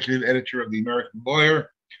former executive editor of The American Lawyer,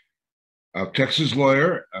 Texas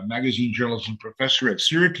Lawyer, a magazine journalism professor at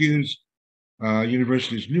Syracuse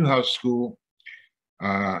University's Newhouse School.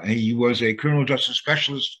 He was a criminal justice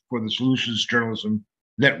specialist for the Solutions Journalism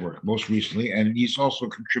Network most recently, and he's also a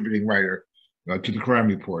contributing writer to the Crime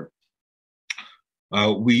Report.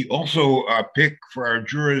 We also pick for our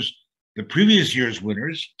jurors the previous year's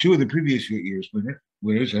winners, two of the previous year's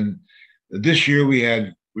winners, and this year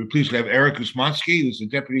we're pleased to have Eric Usmansky, who's the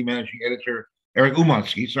deputy managing editor,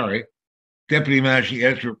 deputy managing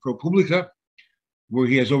editor of ProPublica, where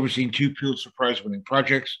he has overseen 2 Pulitzer Prize winning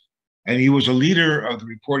projects, and he was a leader of the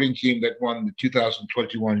reporting team that won the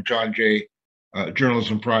 2021 John Jay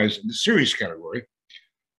Journalism Prize in the series category.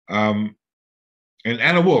 And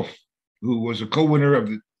Anna Wolf, who was a co-winner of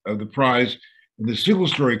the prize in the single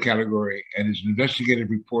story category and is an investigative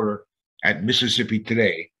reporter at Mississippi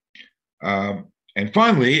Today. And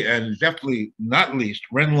finally, and definitely not least,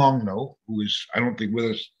 Ren Longno, who is, I don't think,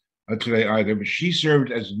 with us today either, but she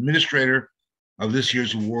served as administrator of this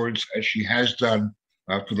year's awards, as she has done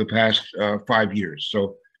for the past 5 years.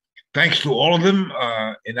 So thanks to all of them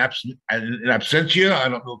in absentia. I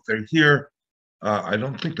don't know if they're here. I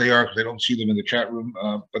don't think they are because I don't see them in the chat room,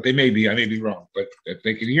 but they may be. I may be wrong. But if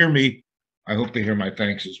they can hear me, I hope they hear my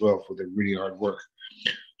thanks as well for their really hard work.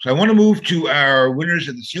 So I want to move to our winners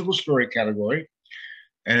in the single story category.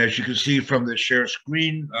 And as you can see from the share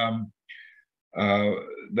screen,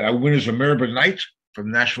 our winners are Maribel Knight from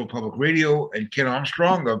Nashville Public Radio and Ken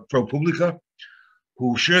Armstrong of ProPublica,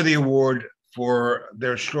 who share the award for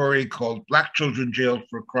their story called Black Children Jailed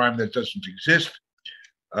for a Crime That Doesn't Exist,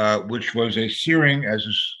 which was a searing, as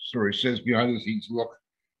the story says, behind-the-scenes look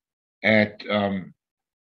at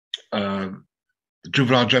the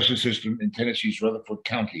juvenile justice system in Tennessee's Rutherford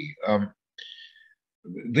County.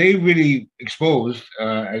 They really exposed,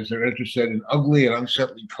 as their editor said, an ugly and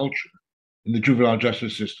unsettling culture in the juvenile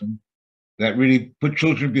justice system that really put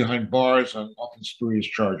children behind bars on often spurious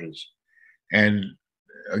charges. And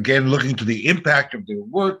again, looking to the impact of their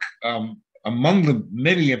work, among the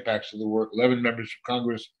many impacts of the work, 11 members of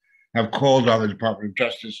Congress have called on the Department of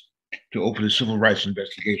Justice to open a civil rights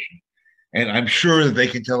investigation. And I'm sure that they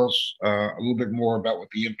can tell us a little bit more about what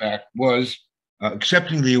the impact was.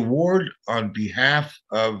 Accepting the award on behalf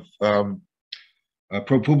of ProPublica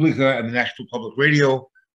and the National Public Radio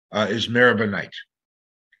is Maribel Knight.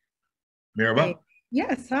 Maribel?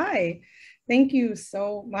 Yes, hi. Thank you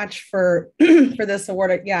so much for for this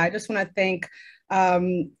award. Yeah, I just want to thank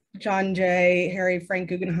John Jay, Harry Frank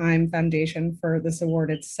Guggenheim Foundation for this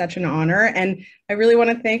award. It's such an honor. And I really want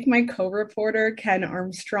to thank my co-reporter, Ken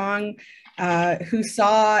Armstrong, who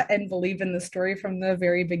saw and believed in the story from the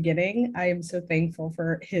very beginning. I am so thankful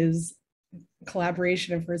for his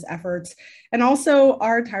collaboration and for his efforts. And also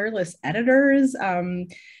our tireless editors,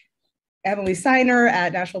 Emily Seiner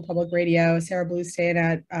at National Public Radio, Sarah Bluestein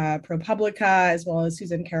at ProPublica, as well as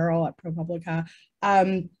Susan Carroll at ProPublica.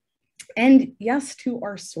 And yes, to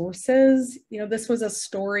our sources, this was a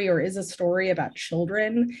story or is a story about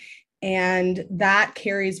children, and that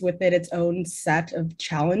carries with it its own set of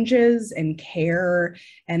challenges and care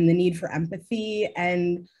and the need for empathy.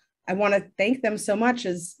 And I want to thank them so much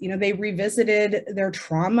as, they revisited their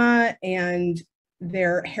trauma and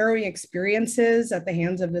their harrowing experiences at the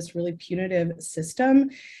hands of this really punitive system.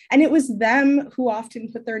 And it was them who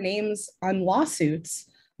often put their names on lawsuits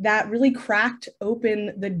that really cracked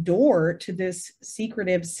open the door to this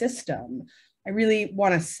secretive system. I really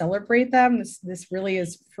want to celebrate them. This really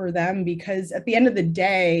is for them, because at the end of the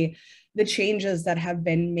day, the changes that have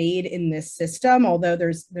been made in this system, although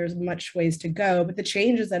there's much ways to go, but the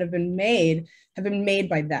changes that have been made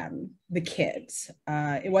by them, the kids.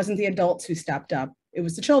 It wasn't the adults who stepped up, it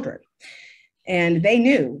was the children. And they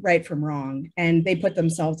knew right from wrong, and they put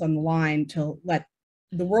themselves on the line to let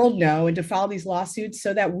the world know and to file these lawsuits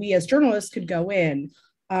so that we as journalists could go in.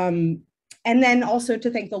 And then also to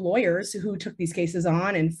thank the lawyers who took these cases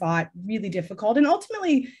on and fought really difficult and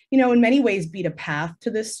ultimately, in many ways beat a path to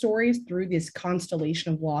this story through this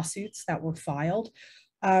constellation of lawsuits that were filed.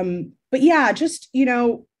 But yeah, just,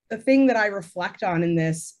 the thing that I reflect on in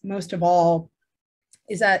this most of all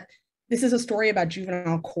is that this is a story about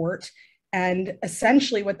juvenile court. And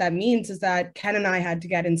essentially what that means is that Ken and I had to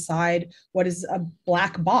get inside what is a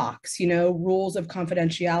black box, rules of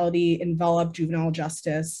confidentiality envelop juvenile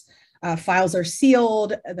justice. Files are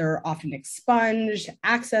sealed, they're often expunged,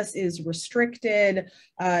 access is restricted,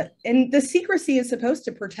 and the secrecy is supposed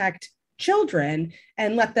to protect children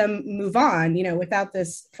and let them move on, without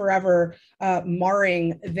this forever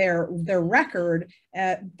marring their record.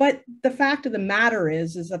 But the fact of the matter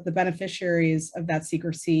is that the beneficiaries of that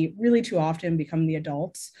secrecy really too often become the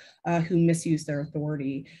adults who misuse their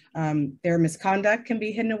authority. Their misconduct can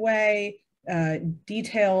be hidden away,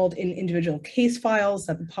 detailed in individual case files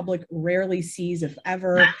that the public rarely sees, if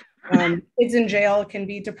ever. Kids in jail can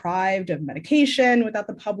be deprived of medication without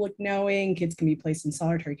the public knowing. Kids can be placed in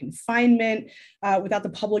solitary confinement without the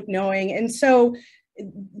public knowing. And so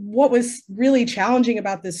what was really challenging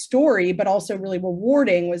about this story, but also really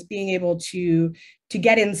rewarding, was being able to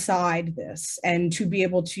get inside this and to be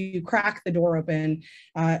able to crack the door open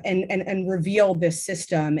and reveal this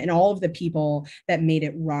system and all of the people that made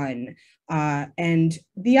it run. And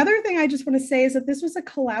the other thing I just want to say is that this was a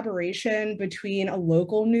collaboration between a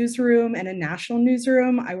local newsroom and a national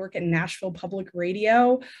newsroom. I work at Nashville Public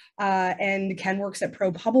Radio, and Ken works at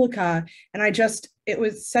ProPublica. And it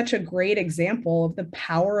was such a great example of the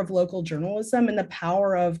power of local journalism and the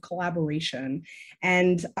power of collaboration.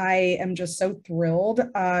 And I am just so thrilled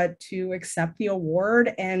to accept the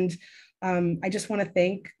award. And I just want to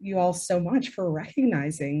thank you all so much for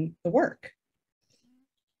recognizing the work.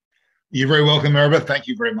 You're very welcome, Maribeth. Thank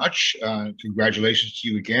you very much. Congratulations to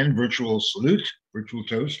you again. Virtual salute, virtual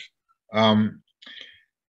toast. The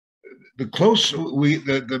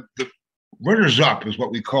runners-up is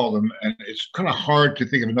what we call them, and it's kind of hard to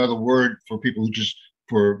think of another word for people who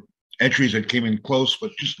for entries that came in close,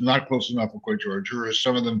 but just not close enough according to our jurors.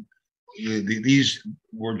 Some of them, these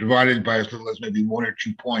were divided by as little as maybe 1 or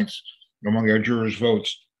 2 points among our jurors'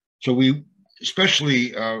 votes. So we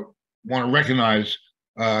especially want to recognize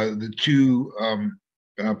the 2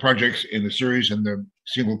 projects in the series and the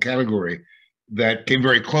single category that came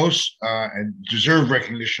very close and deserve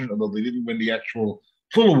recognition, although they didn't win the actual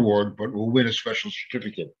full award, but will win a special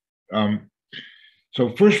certificate. So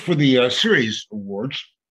first for the series awards,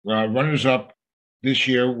 runners-up this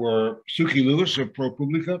year were Suki Lewis of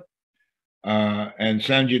ProPublica and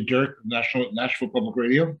Sanjay Dirk of Nashville Public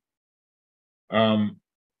Radio.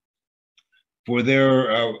 For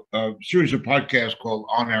their series of podcasts called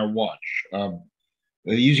On Our Watch,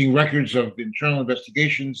 using records of internal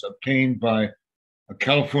investigations obtained by a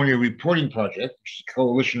California reporting project, which is a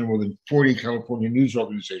coalition of more than 40 California news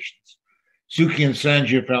organizations. Suki and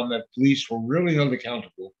Sanjay found that police were rarely held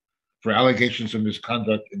accountable for allegations of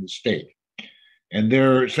misconduct in the state. And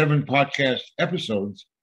their 7 podcast episodes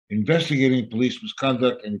investigating police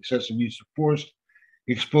misconduct and excessive use of force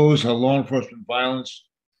expose how law enforcement violence,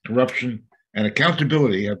 corruption, and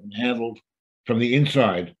accountability have been handled from the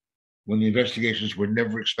inside when the investigations were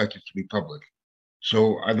never expected to be public.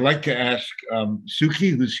 So I'd like to ask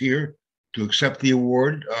Suki, who's here, to accept the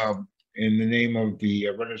award in the name of the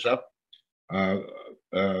runners-up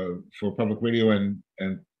for public radio and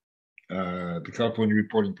the California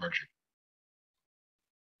Reporting Project.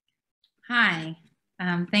 Hi,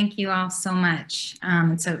 thank you all so much.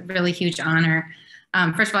 It's a really huge honor.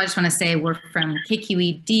 First of all, I just want to say we're from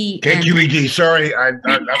KQED. KQED, sorry, I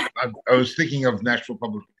was thinking of Nashville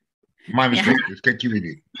Public. My mistake, it's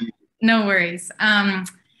KQED. No worries. And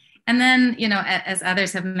then, as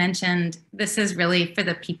others have mentioned, this is really for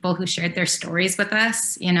the people who shared their stories with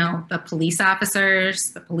us, the police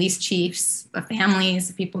officers, the police chiefs, the families,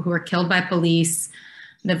 the people who were killed by police,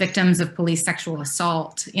 the victims of police sexual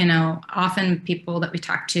assault. Often people that we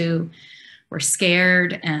talked to were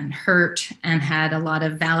scared and hurt and had a lot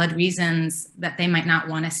of valid reasons that they might not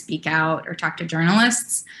want to speak out or talk to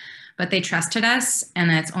journalists, but they trusted us.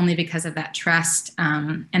 And it's only because of that trust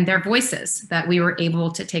and their voices that we were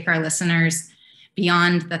able to take our listeners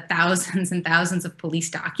beyond the thousands and thousands of police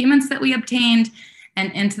documents that we obtained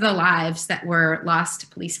and into the lives that were lost to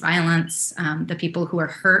police violence, the people who are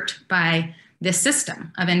hurt by this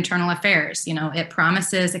system of internal affairs. It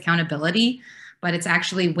promises accountability, but it's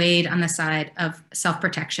actually weighed on the side of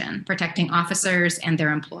self-protection, protecting officers and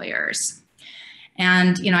their employers.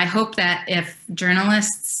 And, I hope that if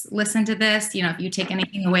journalists listen to this, if you take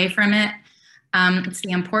anything away from it, it's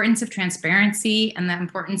the importance of transparency and the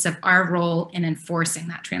importance of our role in enforcing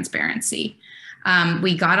that transparency.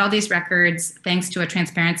 We got all these records thanks to a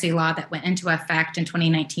transparency law that went into effect in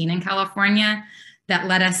 2019 in California that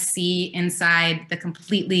let us see inside the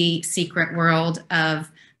completely secret world of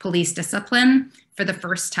police discipline for the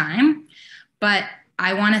first time. But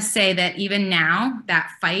I want to say that even now, that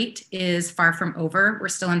fight is far from over. We're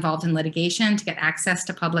still involved in litigation to get access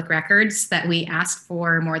to public records that we asked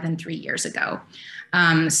for more than 3 years ago.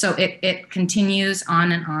 So it continues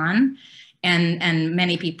on and on. And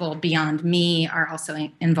many people beyond me are also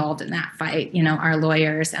involved in that fight, you know, our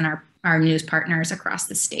lawyers and our news partners across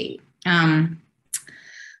the state.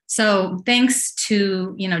 So thanks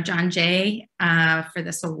to, you know, John Jay for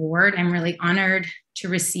this award. I'm really honored to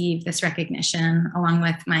receive this recognition along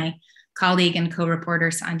with my colleague and co-reporter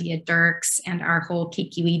Sandia Dirks and our whole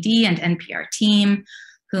KQED and NPR team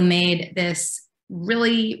who made this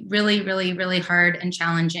really, really, really, really hard and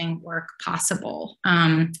challenging work possible.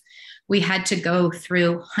 We had to go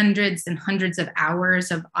through hundreds and hundreds of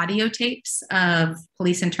hours of audio tapes of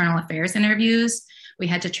police internal affairs interviews. We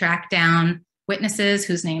had to track down witnesses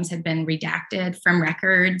whose names had been redacted from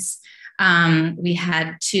records. We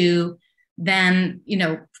had to then, you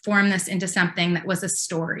know, form this into something that was a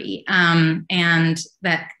story and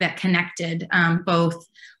that connected both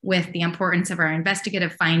with the importance of our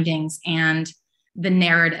investigative findings and the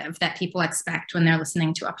narrative that people expect when they're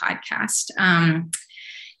listening to a podcast.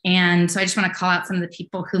 And so I just want to call out some of the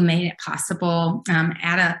people who made it possible.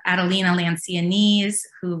 Adelina Lancianese,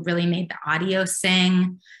 who really made the audio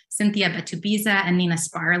sing, Cynthia Batubiza and Nina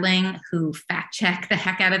Sparling, who fact-checked the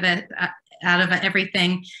heck out of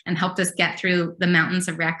everything and helped us get through the mountains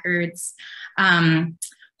of records.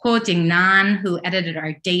 Ho Ting Nan, who edited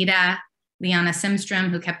our data, Liana Simstrom,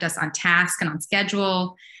 who kept us on task and on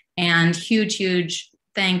schedule, and huge, huge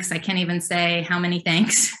thanks, I can't even say how many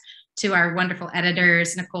thanks, to our wonderful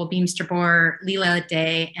editors, Nicole Beamsterboer, Leela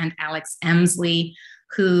Day, and Alex Emsley,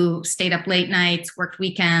 who stayed up late nights, worked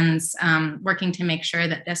weekends, working to make sure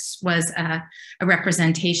that this was a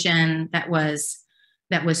representation that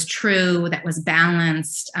was true, that was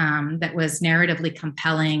balanced, that was narratively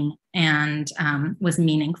compelling, and was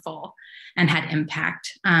meaningful and had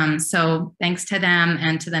impact. So thanks to them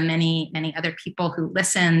and to the many, many other people who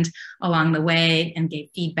listened along the way and gave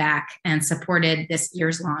feedback and supported this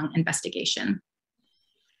years-long investigation.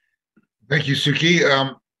 Thank you,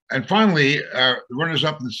 Suki. And finally, the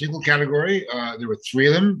runners-up in the single category, there were 3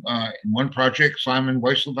 of them in one project: Simon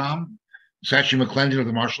Weisselbaum, Sachi McClendon of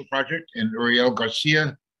the Marshall Project, and Uriel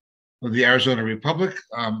Garcia of the Arizona Republic,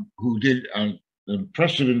 who did an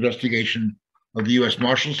impressive investigation of the U.S.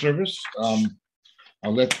 Marshal Service.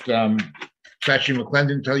 I'll let Sachi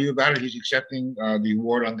McClendon tell you about it. He's accepting the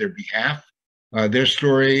award on their behalf. Their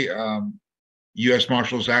story, U.S.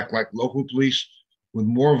 Marshals act like local police with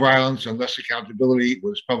more violence and less accountability,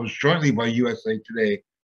 was published jointly by USA Today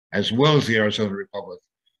as well as the Arizona Republic.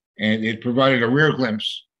 And it provided a rare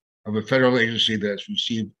glimpse of a federal agency that's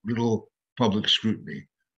received little public scrutiny.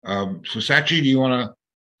 So Sachi, do you want to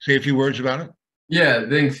say a few words about it? Yeah,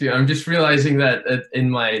 thanks. Yeah, I'm just realizing that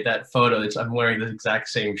in that photo, I'm wearing the exact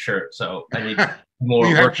same shirt, so I need more.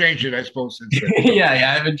 You have changed it, I suppose, since then. yeah, I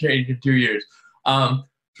haven't changed in 2 years.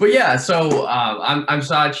 But yeah, so I'm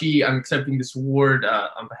Sachi. I'm accepting this award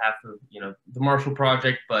on behalf of the Marshall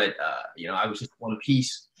Project, but I was just one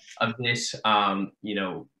piece of this.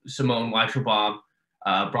 Simone Weisselbaum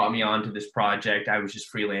brought me onto this project. I was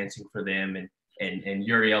just freelancing for them, and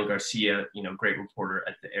Uriel Garcia, great reporter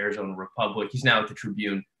at the Arizona Republic. He's now at the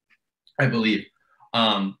Tribune, I believe.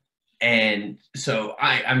 And so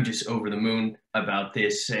I'm just over the moon about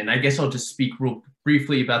this. And I guess I'll just speak real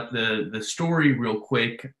briefly about the story real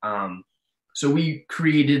quick. So we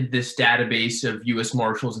created this database of U.S.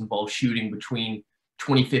 Marshals involved shooting between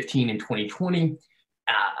 2015 and 2020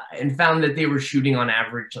 and found that they were shooting on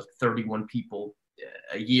average like 31 people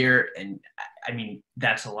a year. And I mean,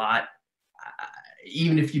 that's a lot.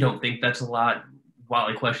 Even if you don't think that's a lot, while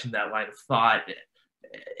I question that line of thought,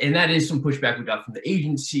 and that is some pushback we got from the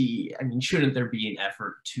agency. I mean, shouldn't there be an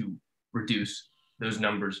effort to reduce those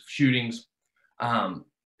numbers of shootings? And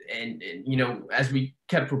as we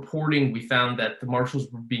kept reporting, we found that the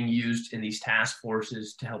marshals were being used in these task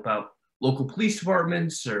forces to help out local police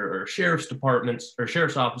departments or sheriff's departments or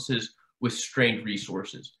sheriff's offices with strained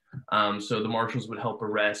resources. So the marshals would help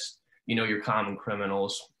arrest, your common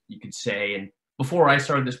criminals, you could say. And before I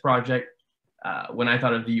started this project, when I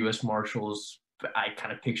thought of the U.S. Marshals, I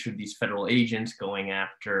kind of pictured these federal agents going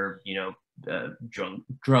after, the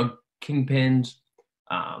drug kingpins,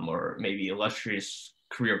 or maybe illustrious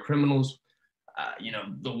career criminals,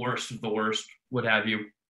 the worst of the worst, what have you.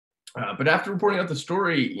 But after reporting out the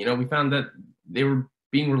story, we found that they were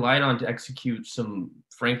being relied on to execute some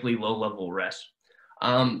frankly low-level arrests.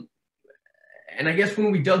 And I guess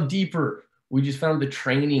when we dug deeper, we just found the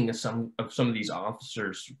training of some of these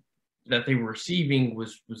officers that they were receiving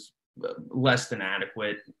was less than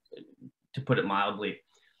adequate. to put it mildly.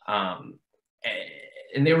 And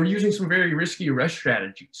they were using some very risky arrest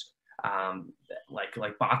strategies,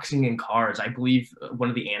 like boxing and cars. I believe one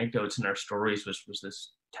of the anecdotes in our stories was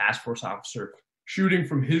this task force officer shooting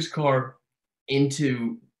from his car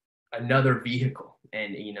into another vehicle.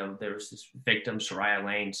 And, you know, there was this victim, Soraya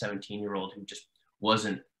Lane, 17-year-old, who just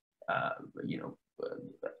wasn't,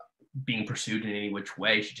 being pursued in any which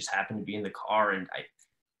way. She just happened to be in the car, and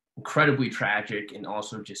incredibly tragic, and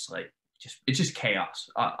also it's just chaos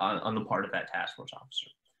on the part of that task force officer,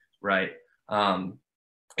 right?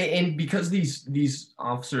 And because these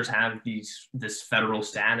officers have this federal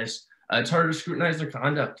status, it's harder to scrutinize their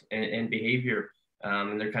conduct and behavior,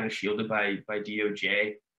 and they're kind of shielded by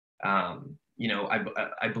DOJ. You know,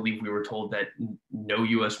 I believe we were told that no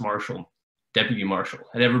U.S. deputy marshal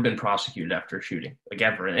had ever been prosecuted after a shooting, like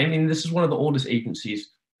ever. And I mean, this is one of the oldest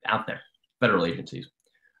agencies out there, federal agencies.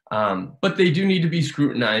 But they do need to be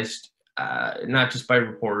scrutinized, not just by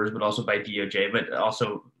reporters, but also by DOJ, but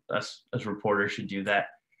also us as reporters should do that.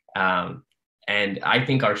 And I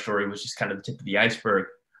think our story was just kind of the tip of the iceberg.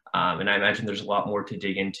 And I imagine there's a lot more to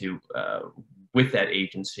dig into with that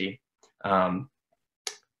agency.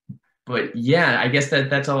 But yeah, I guess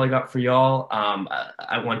that's all I got for y'all.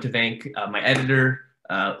 I want to thank my editor,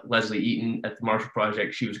 Leslie Eaton at the Marshall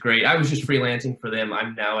Project. She was great. I was just freelancing for them.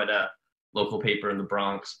 I'm now at a local paper in the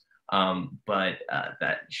Bronx. But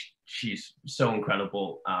she's so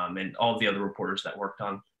incredible. And all the other reporters that worked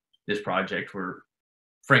on this project were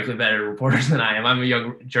frankly better reporters than I am. I'm a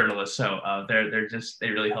young journalist, so they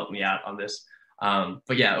really helped me out on this.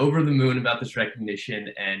 But yeah, over the moon about this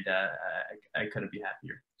recognition, and I couldn't be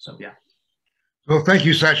happier. So yeah. Well, thank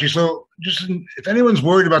you, Sachi. So just if anyone's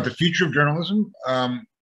worried about the future of journalism,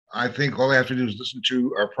 I think all they have to do is listen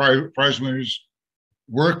to our prize winners'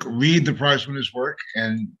 work, read the prize winners' work,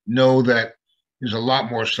 and know that there's a lot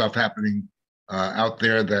more stuff happening out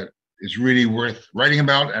there that is really worth writing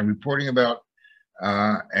about and reporting about.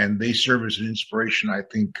 And they serve as an inspiration, I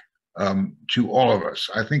think, to all of us.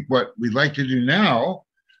 I think what we'd like to do now,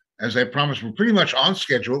 as I promised, we're pretty much on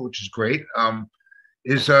schedule, which is great,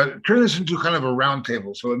 is turn this into kind of a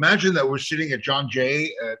roundtable. So imagine that we're sitting at John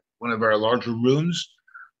Jay at one of our larger rooms,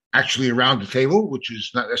 actually around the table, which is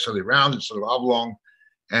not necessarily round, it's sort of oblong.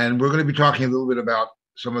 And we're going to be talking a little bit about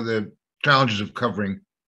some of the challenges of covering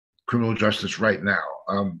criminal justice right now.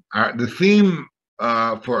 The theme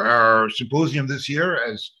for our symposium this year,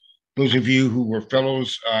 as those of you who were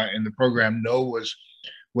fellows in the program know, was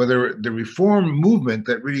whether the reform movement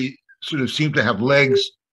that really sort of seemed to have legs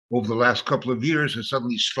over the last couple of years has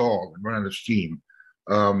suddenly stalled and run out of steam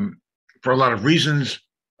for a lot of reasons,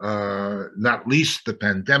 not least the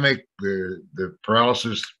pandemic, the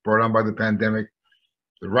paralysis brought on by the pandemic,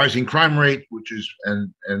 the rising crime rate, which is,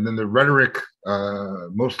 and then the rhetoric,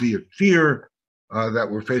 mostly of fear, that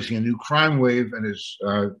we're facing a new crime wave and is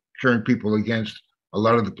turning people against a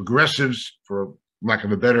lot of the progressives, for lack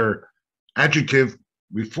of a better adjective,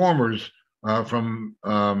 reformers, from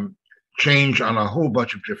change on a whole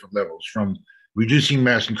bunch of different levels, from reducing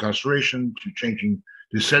mass incarceration to changing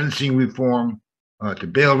to sentencing reform, to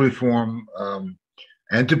bail reform,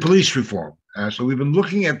 and to police reform. So we've been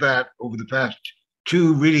looking at that over the past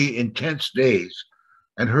 2 really intense days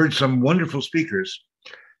and heard some wonderful speakers.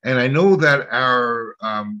 And I know that our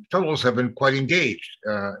fellows have been quite engaged,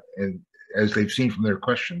 as they've seen from their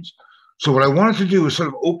questions. So what I wanted to do is sort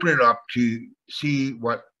of open it up to see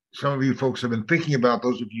what some of you folks have been thinking about,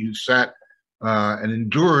 those of you who sat and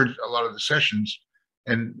endured a lot of the sessions,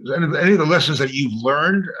 and any of the lessons that you've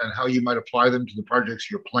learned and how you might apply them to the projects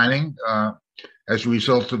you're planning as a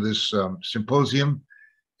result of this symposium.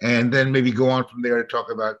 And then maybe go on from there to talk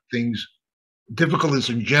about things, difficulties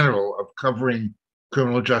in general of covering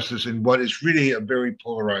criminal justice in what is really a very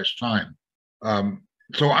polarized time.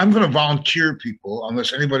 So I'm going to volunteer people,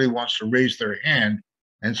 unless anybody wants to raise their hand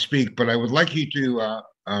and speak, but I would like you to,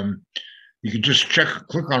 you can just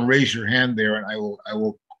click on raise your hand there, and I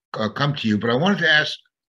will come to you. But I wanted to ask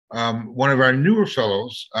one of our newer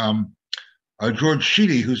fellows, George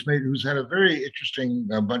Sheedy, who's had a very interesting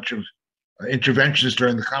bunch of interventions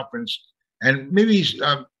during the conference, and maybe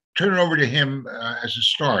turn it over to him as a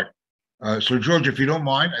start. So George, if you don't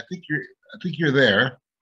mind, I think you're there.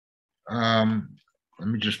 Let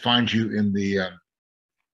me just find you in the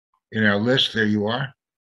in our list. There you are.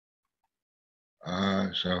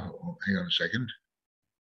 So hang on a second.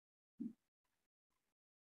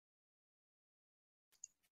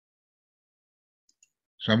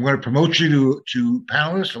 So I'm going to promote you to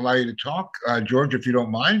panelist, allow you to talk. George, if you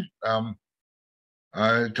don't mind,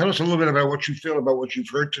 tell us a little bit about what you feel about what you've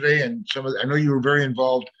heard today, and I know you were very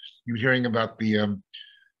involved in hearing about the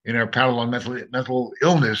in our panel on mental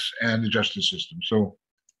illness and the justice system. So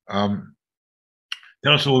tell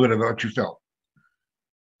us a little bit about what you felt.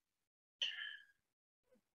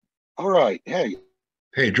 All right. Hey,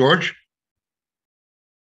 George.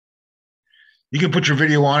 You can put your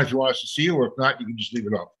video on if you want us to see you, or if not, you can just leave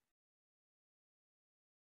it off.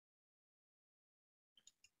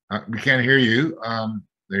 We can't hear you.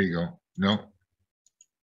 There you go. No.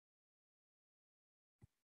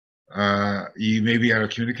 You may be out of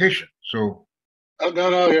communication. So. Oh,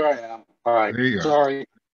 no, here I am. All right. There you go. Sorry.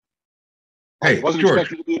 Hey, I wasn't George.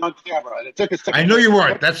 expecting to be on camera. And it took a second. I know you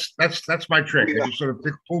weren't. That's my trick. Yeah. I just sort of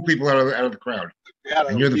pull people out of the crowd. Yeah,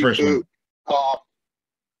 and you're the first one.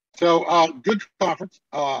 So good conference.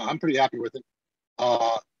 I'm pretty happy with it.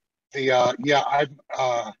 I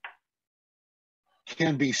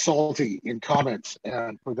can be salty in comments,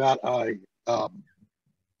 and for that I'm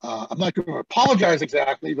not going to apologize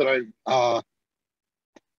exactly, but I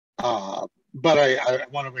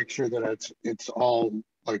want to make sure that it's all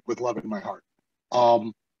like with love in my heart.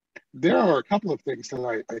 There are a couple of things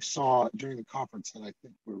that I saw during the conference that I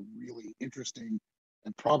think were really interesting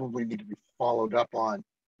and probably need to be followed up on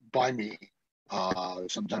by me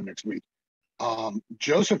sometime next week.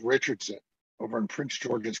 Joseph Richardson over in Prince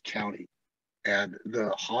George's County and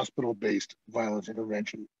the hospital-based violence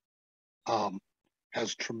intervention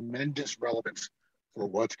has tremendous relevance for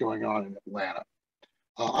what's going on in Atlanta.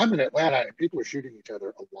 I'm in Atlanta and people are shooting each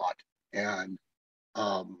other a lot. And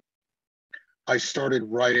I started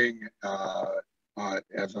writing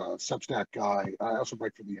as a Substack guy. I also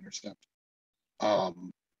write for The Intercept,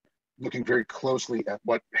 looking very closely at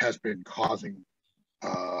what has been causing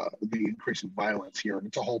the increase in violence here. And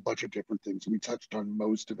it's a whole bunch of different things. We touched on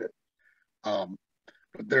most of it. But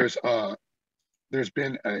there's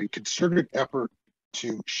been a concerted effort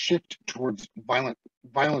to shift towards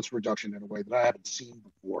violence reduction in a way that I haven't seen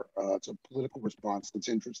before. It's a political response that's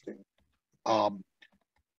interesting.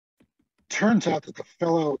 Turns out that the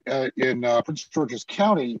fellow in Prince George's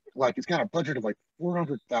County, like, he's got a budget of like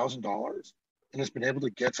 $400,000 and has been able to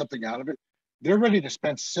get something out of it. They're ready to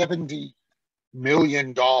spend $70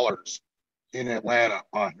 million in Atlanta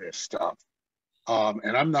on this stuff.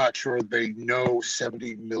 And I'm not sure they know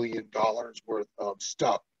 $70 million worth of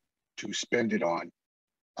stuff to spend it on.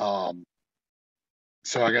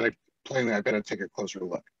 So I better take a closer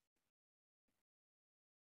look.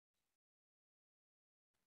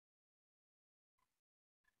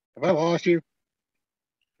 Have I lost you?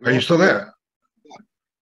 Are you still there?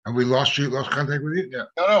 Have we lost contact with you? Yeah.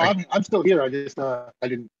 No, I'm still here. I just I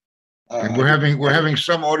didn't. We're having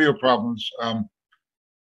some audio problems.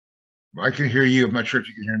 I can hear you. I'm not sure if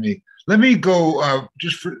you can hear me. Let me go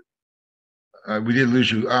just for. We did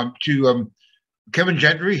lose you. To Kevin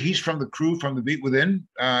Gentry. He's from the crew from The Beat Within.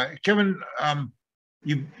 Kevin,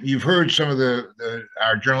 you've heard some of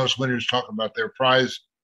our journalist winners talk about their prize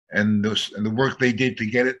and the work they did to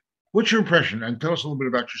get it. What's your impression? And tell us a little bit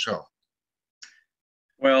about yourself.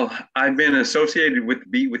 Well, I've been associated with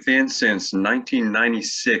Beat Within since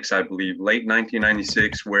 1996, I believe, late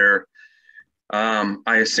 1996, where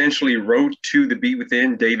I essentially wrote to the Beat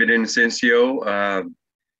Within, David Inocencio,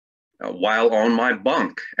 while on my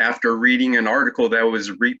bunk after reading an article that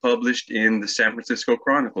was republished in the San Francisco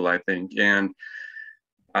Chronicle, I think. And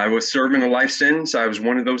I was serving a life sentence. I was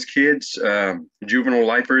one of those kids, juvenile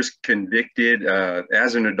lifers, convicted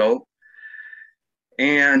as an adult.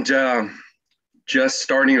 And just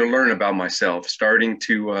starting to learn about myself, starting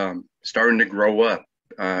to grow up.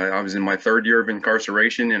 I was in my third year of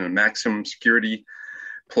incarceration in a maximum security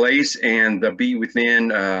place, and the Beat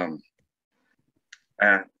Within.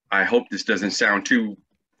 I hope this doesn't sound too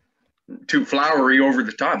flowery over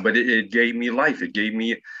the top, but it gave me life. It gave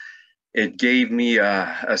me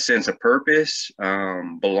a sense of purpose,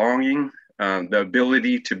 belonging, the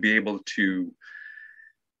ability to be able to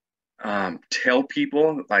tell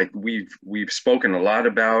people, like we've spoken a lot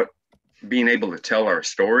about being able to tell our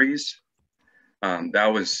stories. That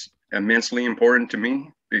was immensely important to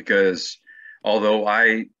me, because although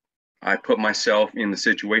I put myself in the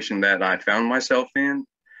situation that I found myself in,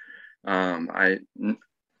 I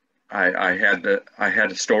had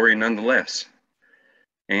a story nonetheless,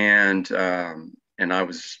 and I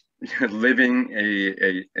was living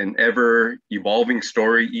an ever evolving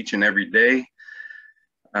story each and every day.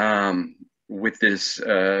 With this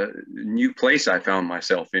new place I found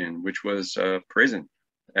myself in, which was prison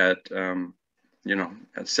at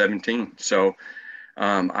 17. So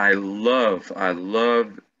I love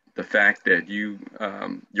the fact that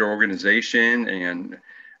your organization and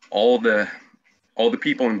all the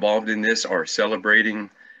people involved in this are celebrating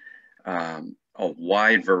a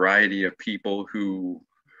wide variety of people who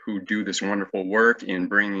who do this wonderful work in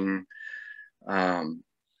bringing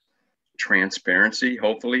transparency,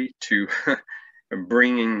 hopefully, to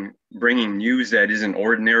bringing news that isn't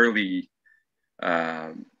ordinarily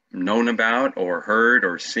known about or heard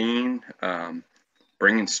or seen,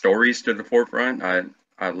 bringing stories to the forefront.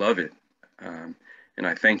 I love it. And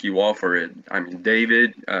I thank you all for it. I mean,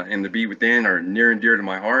 David and the Be Within are near and dear to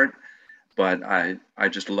my heart, but I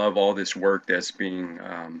just love all this work that's being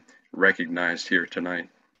recognized here tonight.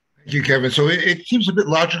 Thank you, Kevin. So it seems a bit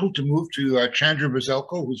logical to move to Chandra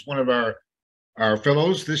Bazelko, who's one of our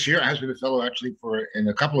fellows this year, has been a fellow actually in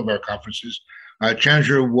a couple of our conferences.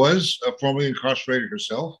 Chandra was formerly incarcerated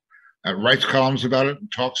herself, writes columns about it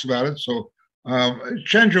and talks about it. So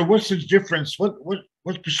Chandra, what's the difference?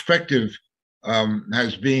 What perspective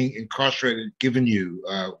has being incarcerated given you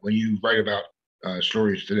when you write about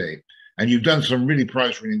stories today? And you've done some really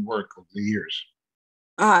prize-winning work over the years.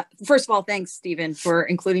 First of all, thanks, Stephen, for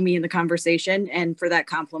including me in the conversation and for that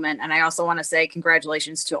compliment. And I also want to say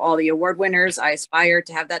congratulations to all the award winners. I aspire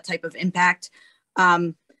to have that type of impact.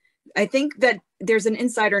 I think that there's an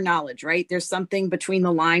insider knowledge, right? There's something between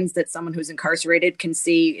the lines that someone who's incarcerated can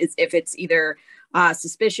see if it's either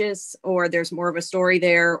suspicious or there's more of a story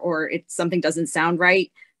there or something doesn't sound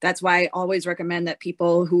right. That's why I always recommend that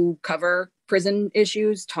people who cover prison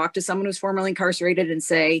issues talk to someone who's formerly incarcerated and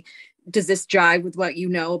say, does this jive with what you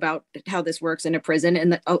know about how this works in a prison?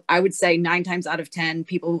 And I would say 9 times out of 10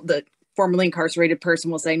 people, the formerly incarcerated person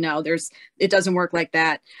will say, no, it doesn't work like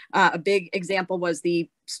that. A big example was the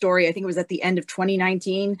story, I think it was at the end of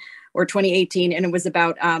 2019 or 2018. And it was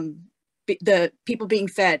about the people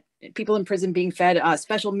in prison being fed a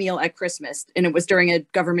special meal at Christmas. And it was during a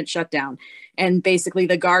government shutdown. And basically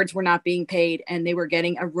the guards were not being paid and they were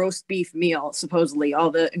getting a roast beef meal, supposedly all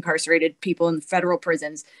the incarcerated people in federal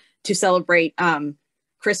prisons, to celebrate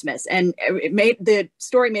Christmas. And the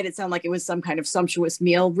story made it sound like it was some kind of sumptuous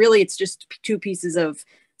meal. Really, it's just 2 pieces of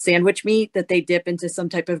sandwich meat that they dip into some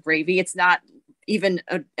type of gravy. It's not even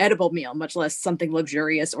an edible meal, much less something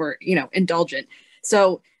luxurious or, indulgent.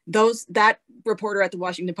 So that reporter at the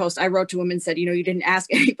Washington Post, I wrote to him and said, you didn't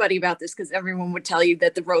ask anybody about this because everyone would tell you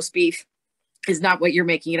that the roast beef is not what you're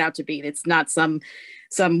making it out to be. It's not some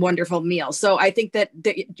wonderful meal. So I think that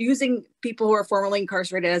using people who are formerly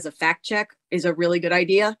incarcerated as a fact check is a really good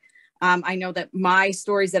idea. I know that my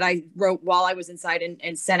stories that I wrote while I was inside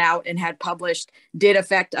and sent out and had published did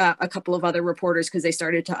affect a couple of other reporters because they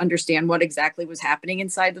started to understand what exactly was happening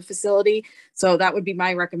inside the facility. So that would be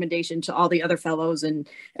my recommendation to all the other fellows and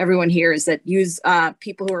everyone here is that use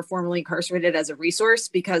people who are formerly incarcerated as a resource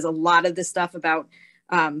because a lot of the stuff about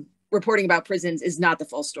reporting about prisons is not the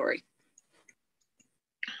full story.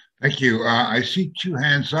 Thank you. I see 2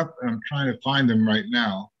 hands up, and I'm trying to find them right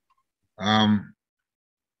now.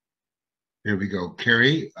 Here we go.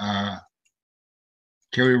 Carrie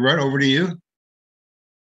Rudd, over to you.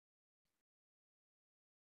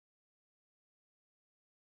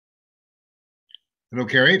 Hello,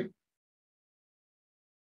 Carrie.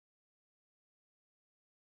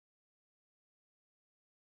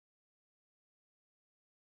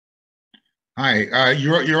 Hi,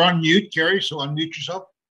 you're on mute, Carrie, so unmute yourself.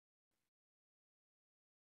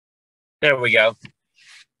 There we go.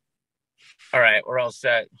 All right, we're all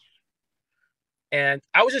set. And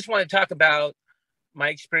I just want to talk about my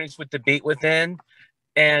experience with the Beat Within.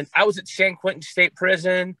 And I was at San Quentin State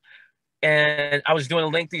Prison, and I was doing a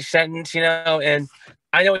lengthy sentence, and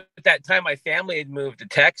I know at that time my family had moved to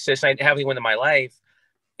Texas. I didn't have anyone in my life.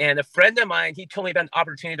 And a friend of mine, he told me about an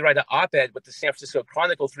opportunity to write an op-ed with the San Francisco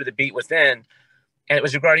Chronicle through the Beat Within. And it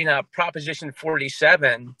was regarding Proposition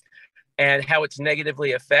 47 and how it's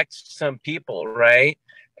negatively affects some people, right?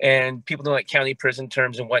 And people don't like county prison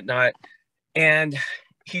terms and whatnot. And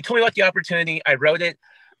he told me about the opportunity. I wrote it.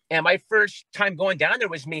 And my first time going down there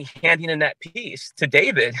was me handing in that piece to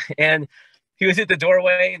David. And he was at the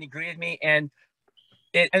doorway and he greeted me. And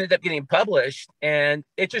it ended up getting published. And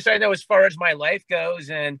it just, I know as far as my life goes,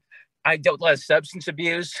 and I dealt with a lot of substance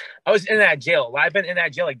abuse. I was in that jail. I've been in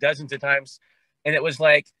that jail like dozens of times. And it was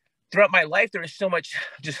like throughout my life, there was so much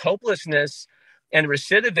just hopelessness and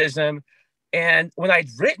recidivism. And when I'd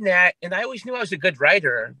written that, and I always knew I was a good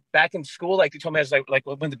writer back in school, like they told me I was like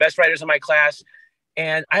one of the best writers in my class.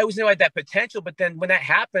 And I always knew I had that potential. But then when that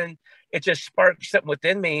happened, it just sparked something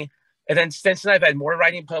within me. And then since then, I've had more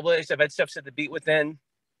writing published. I've had stuff at the Beat Within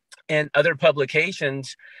and other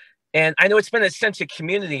publications. And I know it's been a sense of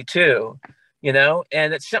community too,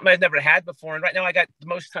 and it's something I've never had before. And right now I got the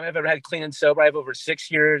most time I've ever had clean and sober. I have over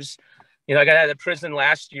 6 years. I got out of prison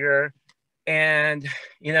last year. And,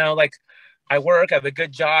 like I work, I have a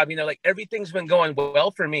good job, like everything's been going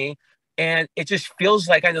well for me. And it just feels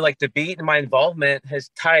like kind of like the beat and my involvement has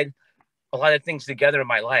tied a lot of things together in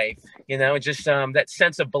my life, you know, just that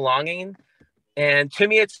sense of belonging. And to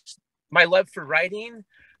me, it's my love for writing,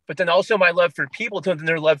 but then also my love for people, to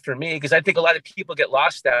their love for me, because I think a lot of people get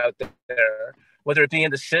lost out there, whether it be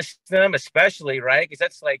in the system, especially, right? Because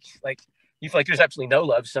that's like you feel like there's absolutely no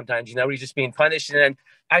love sometimes, you know, where you're just being punished. And then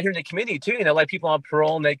out here in the community too, you know, a lot of people on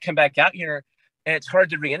parole and they come back out here and it's hard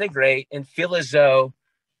to reintegrate and feel as though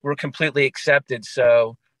we're completely accepted.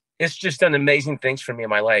 So it's just done amazing things for me in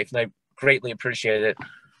my life, and I greatly appreciate it.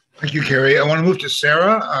 Thank you, Carrie. I want to move to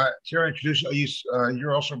Sarah. Sarah, introduce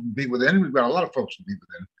you're also from Beat Within. We've got a lot of folks from Beat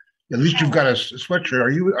Within. At least you've got a sweatshirt.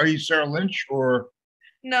 Are you Sarah Lynch or?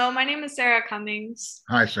 No, my name is Sarah Cummings.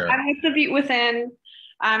 Hi, Sarah. I'm with the Beat Within.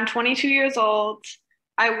 I'm 22 years old.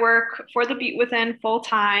 I work for the Beat Within full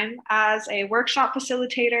time as a workshop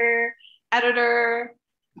facilitator, editor.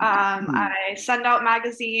 I send out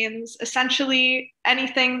magazines. Essentially,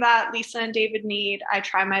 anything that Lisa and David need, I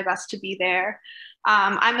try my best to be there.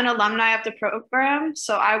 I'm an alumni of the program,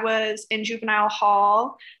 so I was in juvenile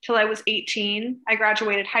hall till I was 18. I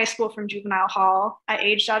graduated high school from juvenile hall. I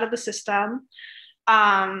aged out of the system.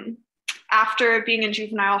 After being in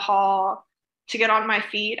juvenile hall, to get on my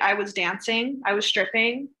feet, I was dancing, I was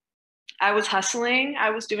stripping, I was hustling,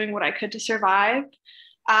 I was doing what I could to survive.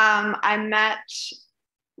 I met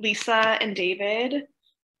Lisa and David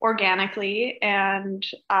organically, and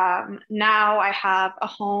now I have a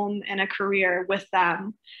home and a career with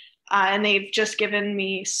them, and they've just given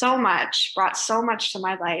me so much, brought so much to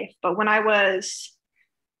my life. But when I was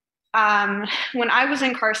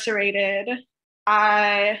incarcerated,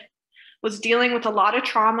 I was dealing with a lot of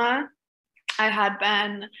trauma. I had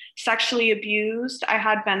been sexually abused, I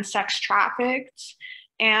had been sex trafficked,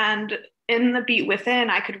 and in the Beat Within,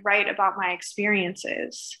 I could write about my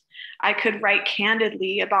experiences. I could write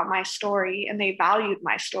candidly about my story, and they valued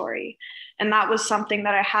my story. And that was something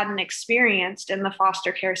that I hadn't experienced in the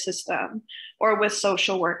foster care system or with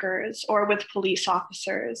social workers or with police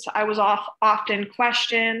officers. I was often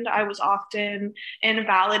questioned. I was often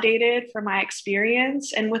invalidated for my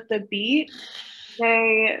experience. And with the Beat,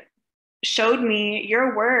 they showed me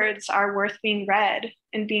your words are worth being read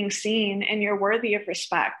and being seen, and you're worthy of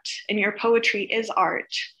respect, and your poetry is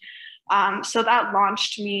art. So that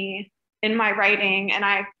launched me in my writing, and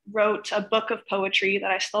I wrote a book of poetry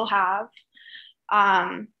that I still have,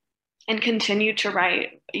 and continued to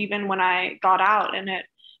write even when I got out. And it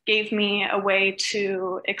gave me a way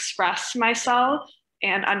to express myself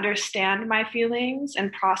and understand my feelings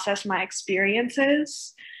and process my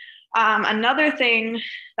experiences. Another thing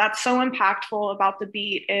that's so impactful about the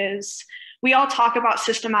Beat is we all talk about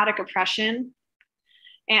systematic oppression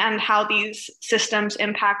and how these systems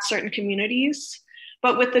impact certain communities.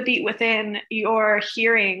 But with the Beat Within, you're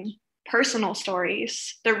hearing personal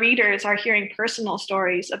stories. The readers are hearing personal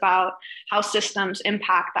stories about how systems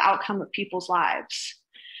impact the outcome of people's lives.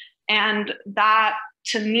 And that,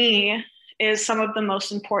 to me, is some of the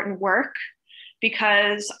most important work,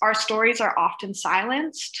 because our stories are often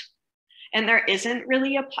silenced, and there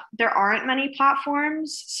aren't many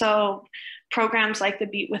platforms. So programs like the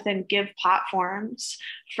Beat Within give platforms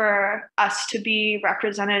for us to be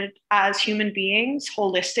represented as human beings,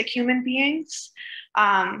 holistic human beings.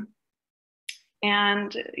 And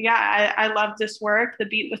yeah, I love this work. The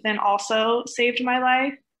Beat Within also saved my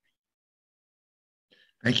life.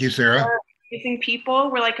 Thank you, Sarah. We're amazing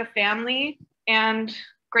people. We're like a family, and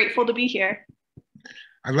grateful to be here.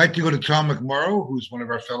 I'd like to go to Tom McMorrow, who's one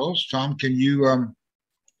of our fellows. Tom, can't get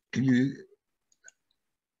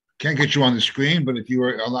you on the screen, but if you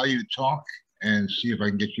allow you to talk and see if I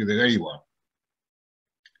can get you there. There you are.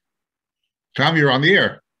 Tom, you're on the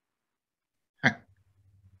air.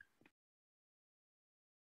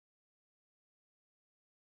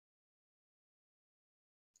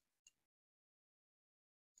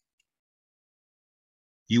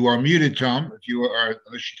 You are muted, Tom, if you are,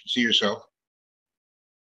 unless you can see yourself.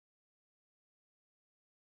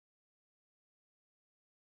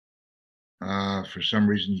 For some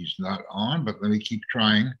reason, he's not on, but let me keep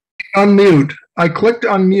trying. Unmute. I clicked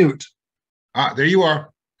unmute. There you are.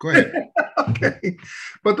 Go ahead. Okay.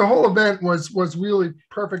 But the whole event was really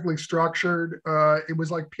perfectly structured. It was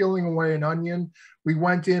like peeling away an onion. We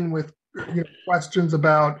went in with questions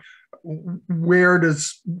about where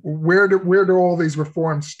do all these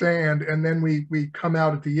reforms stand, and then we come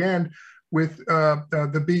out at the end with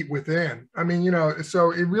the Beat Within. I mean, so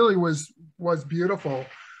it really was beautiful.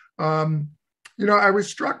 I was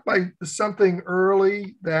struck by something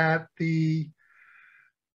early, that the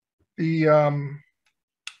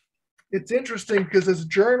it's interesting because as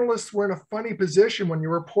journalists, we're in a funny position when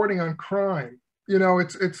you're reporting on crime. You know,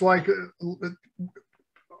 it's like,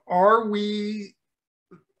 are we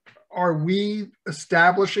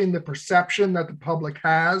establishing the perception that the public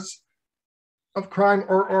has of crime,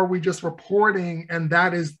 or are we just reporting and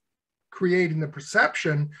that is creating the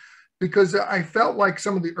perception? Because I felt like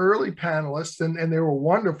some of the early panelists, and they were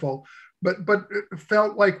wonderful, but it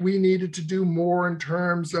felt like we needed to do more in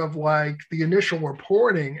terms of like the initial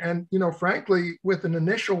reporting. And, you know, frankly, with an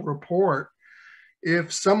initial report,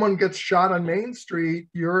 if someone gets shot on Main Street,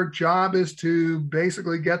 your job is to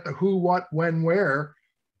basically get the who, what, when, where,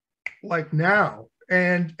 like now.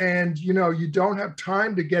 And you know, you don't have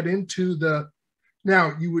time to get into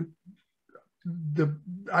now you would,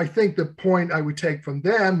 I think the point I would take from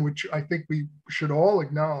them, which I think we should all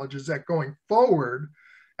acknowledge, is that going forward,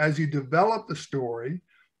 as you develop the story,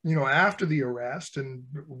 you know, after the arrest and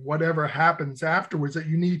whatever happens afterwards, that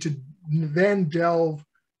you need to then delve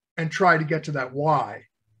and try to get to that why,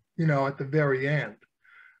 you know, at the very end.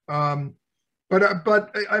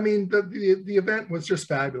 But I mean, the event was just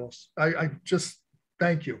fabulous. I just,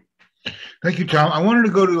 thank you. Thank you, Tom. I wanted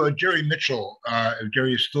to go to Jerry Mitchell, if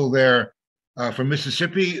Jerry is still there, from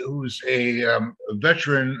Mississippi, who's a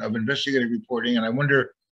veteran of investigative reporting. And I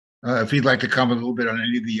wonder if he'd like to comment a little bit on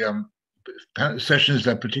any of the sessions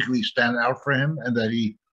that particularly stand out for him and that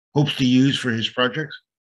he hopes to use for his projects.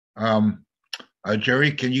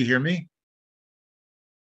 Jerry, can you hear me?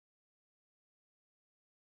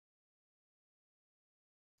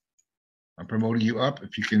 I'm promoting you up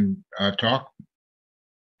if you can talk.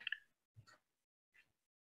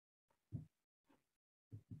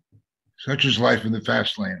 Such is life in the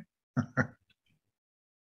fast lane. Okay,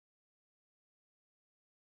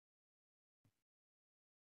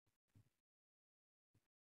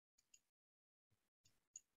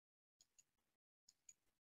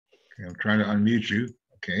 I'm trying to unmute you.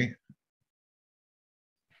 Okay.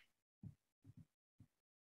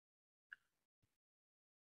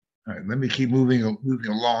 All right, let me keep moving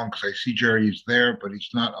along because I see Jerry is there, but he's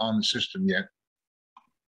not on the system yet.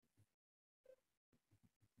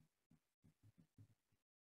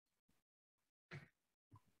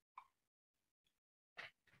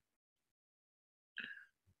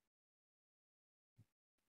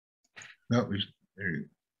 No, there you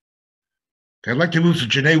go. I'd like to move to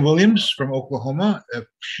Janae Williams from Oklahoma, if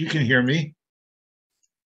she can hear me.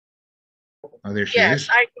 Oh, there she is. Yes,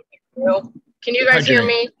 I can hear you. Can you guys hear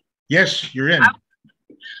me? Yes, you're in.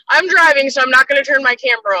 I'm driving, so I'm not going to turn my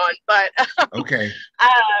camera on, but okay.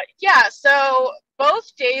 Yeah, so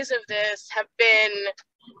both days of this have been,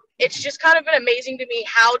 it's just kind of been amazing to me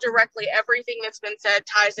how directly everything that's been said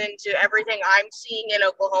ties into everything I'm seeing in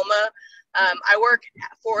Oklahoma. I work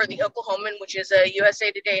for the Oklahoman, which is a USA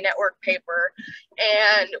Today network paper,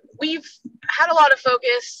 and we've had a lot of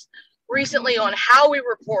focus recently on how we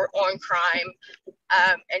report on crime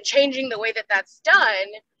and changing the way that that's done.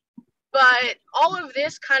 But all of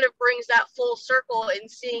this kind of brings that full circle in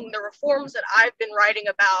seeing the reforms that I've been writing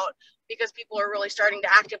about, because people are really starting to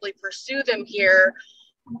actively pursue them here.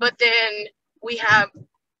 But then we have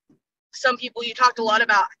some people, you talked a lot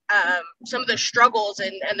about some of the struggles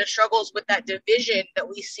and the struggles with that division that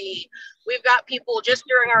we see. We've got people just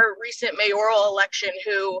during our recent mayoral election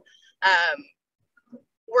who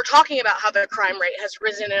we're talking about how the crime rate has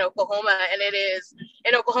risen in Oklahoma, and it is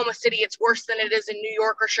in Oklahoma City, it's worse than it is in New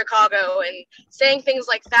York or Chicago, and saying things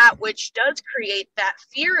like that, which does create that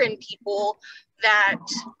fear in people that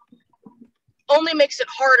only makes it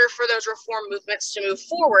harder for those reform movements to move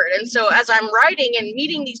forward. And so as I'm writing and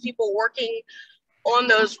meeting these people working on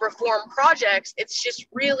those reform projects, it's just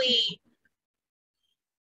really,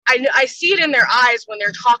 I see it in their eyes when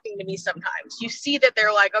they're talking to me sometimes. You see that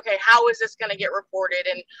they're like, okay, how is this going to get reported?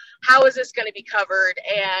 And how is this going to be covered?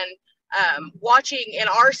 And watching in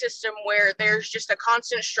our system where there's just a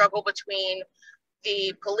constant struggle between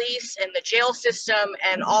the police and the jail system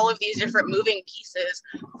and all of these different moving pieces.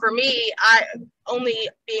 For me, I only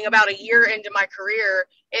being about a year into my career,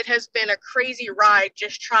 it has been a crazy ride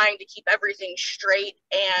just trying to keep everything straight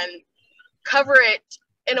and cover it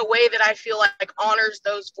in a way that I feel like honors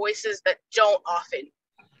those voices that don't often.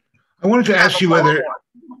 I wanted to ask you whether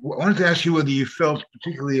you felt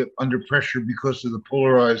particularly under pressure because of the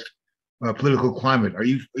polarized political climate. Are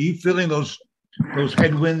you feeling those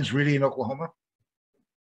headwinds really in Oklahoma?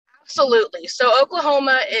 Absolutely. So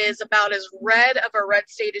Oklahoma is about as red of a red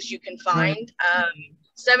state as you can find.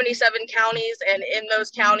 77 counties, and in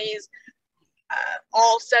those counties,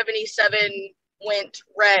 all 77 went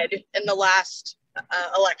red in the last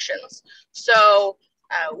elections. So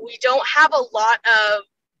we don't have a lot of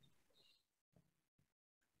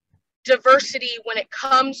diversity when it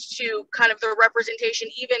comes to kind of the representation,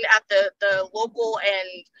 even at the local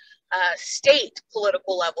and state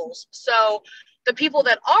political levels. So the people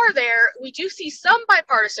that are there, we do see some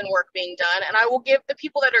bipartisan work being done, and I will give the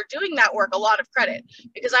people that are doing that work a lot of credit,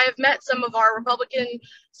 because I have met some of our Republican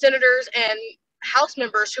senators and House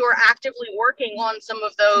members who are actively working on some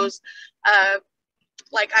of those.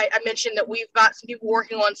 Like I mentioned that we've got some people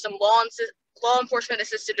working on some law enforcement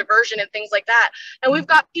assisted diversion and things like that. And we've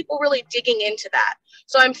got people really digging into that.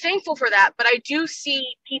 So I'm thankful for that, but I do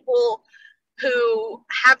see people who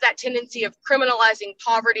have that tendency of criminalizing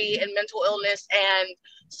poverty and mental illness and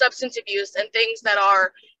substance abuse and things that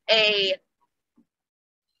are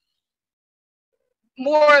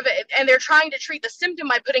more of it, and they're trying to treat the symptom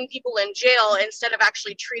by putting people in jail instead of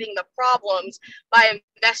actually treating the problems by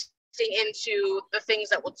investing into the things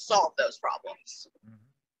that would solve those problems.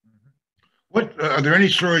 What are there any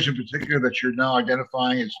stories in particular that you're now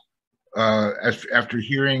identifying as after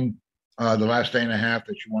hearing the last day and a half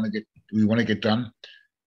that we want to get done?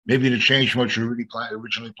 Maybe to change what you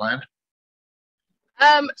originally planned?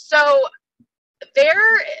 So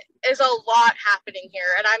there is a lot happening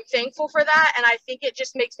here, and I'm thankful for that. And I think it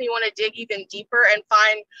just makes me want to dig even deeper and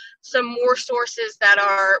find some more sources that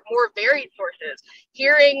are more varied sources.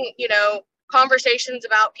 Hearing, conversations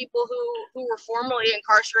about people who were formerly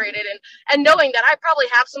incarcerated, and knowing that I probably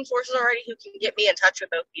have some sources already who can get me in touch with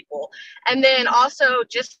those people. And then also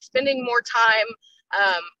just spending more time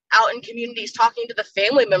out in communities talking to the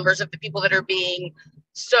family members of the people that are being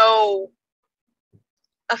so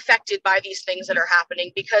affected by these things that are happening,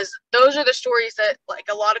 because those are the stories that, like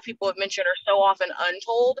a lot of people have mentioned, are so often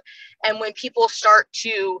untold. And when people start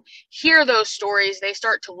to hear those stories, they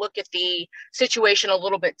start to look at the situation a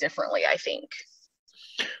little bit differently, I think.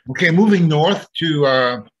 Okay, moving north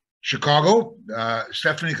to Chicago,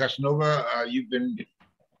 Stephanie Casanova, you've been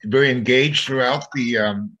very engaged throughout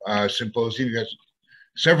the symposium. You have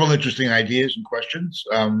several interesting ideas and questions.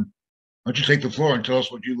 Why don't you take the floor and tell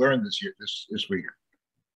us what you learned this week?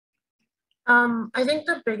 I think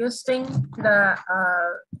the biggest thing that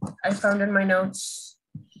I found in my notes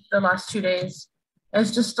the last 2 days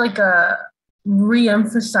is just like a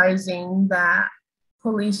re-emphasizing that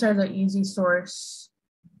police are the easy source,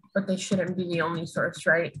 but they shouldn't be the only source,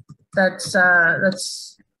 right? That's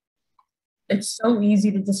it's so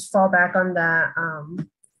easy to just fall back on that.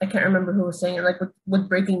 I can't remember who was saying it, like with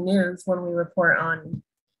breaking news, when we report on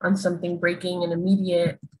something breaking and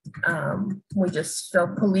immediate, we just feel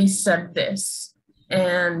police said this.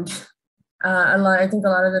 And I think a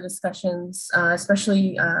lot of the discussions,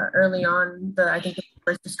 especially early on, I think the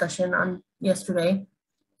first discussion on yesterday,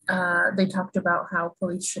 they talked about how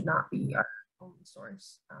police should not be our only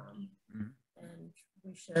source. And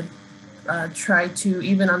we should try to,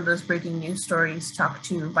 even on those breaking news stories, talk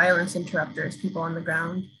to violence interrupters, people on the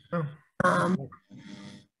ground.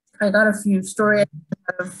 I got a few stories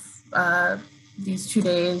of these 2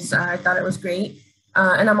 days. I thought it was great.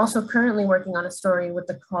 And I'm also currently working on a story with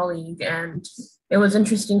a colleague, and it was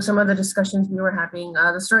interesting, some of the discussions we were having.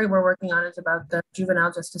 The story we're working on is about the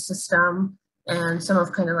juvenile justice system and some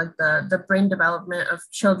of kind of like the brain development of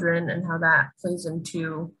children and how that plays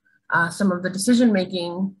into some of the decision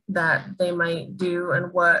making that they might do,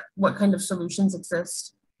 and what kind of solutions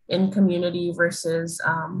exist in community versus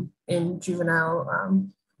in juvenile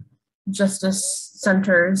justice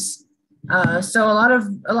centers. So a lot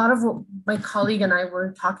of what my colleague and I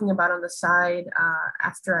were talking about on the side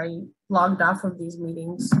after I logged off of these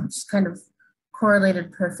meetings just kind of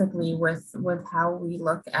correlated perfectly with how we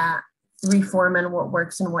look at reform and what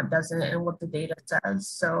works and what doesn't and what the data says.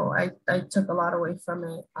 So I took a lot away from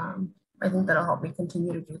it. I think that'll help me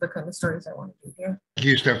continue to do the kind of stories I want to do here. Thank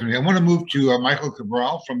you, Stephanie. I want to move to Michael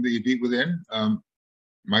Cabral from the Beat Within.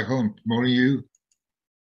 Michael, I'm promoting you.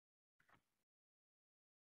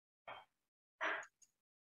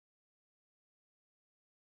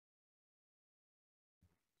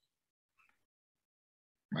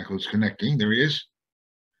 Michael's connecting. There he is.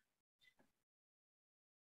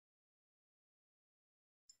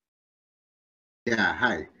 Yeah,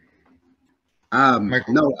 hi.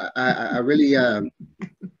 No, I really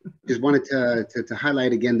just wanted to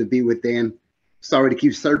highlight again the Be Within. Sorry to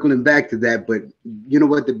keep circling back to that, but you know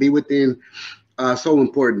what, the Be Within, so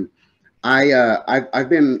important. I've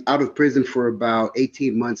been out of prison for about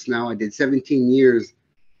 18 months now. I did 17 years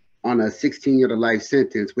on a 16-year to life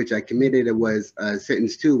sentence, which I committed. It was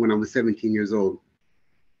sentenced to when I was 17 years old.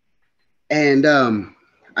 And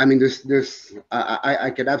I mean,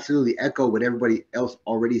 I could absolutely echo what everybody else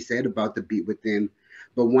already said about the Beat Within,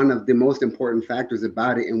 but one of the most important factors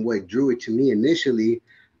about it and what drew it to me initially,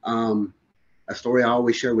 a story I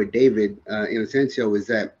always share with David Inocencio is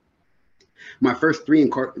that my first 3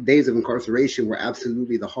 days of incarceration were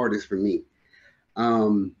absolutely the hardest for me.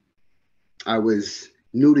 I was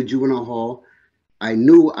new to juvenile hall. I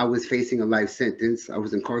knew I was facing a life sentence. I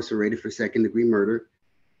was incarcerated for second-degree murder.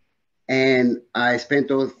 And I spent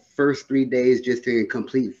those first 3 days just in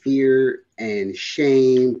complete fear and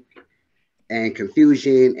shame and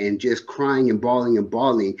confusion and just crying and bawling and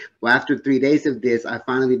bawling. Well, after 3 days of this, I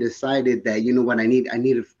finally decided that, you know what, I need a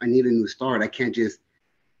new start. I can't just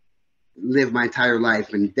live my entire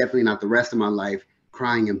life, and definitely not the rest of my life,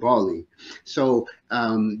 crying and bawling. So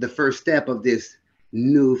the first step of this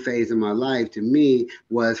new phase in my life to me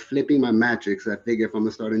was flipping my mattress. I figured if I'm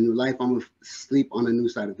gonna start a new life, I'm gonna sleep on a new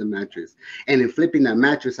side of the mattress. And in flipping that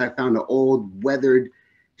mattress, I found an old, weathered,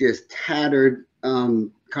 just tattered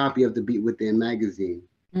copy of the Beat Within magazine.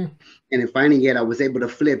 And in finding it, I was able to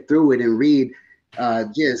flip through it and read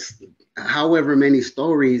just however many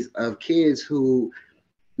stories of kids who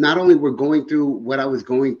not only were going through what I was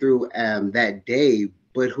going through that day,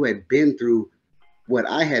 but who had been through what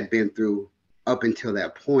I had been through up until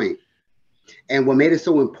that point. And what made it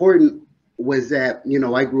so important was that, you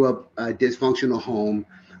know, I grew up a dysfunctional home,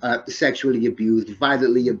 sexually abused,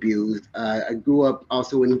 violently abused. I grew up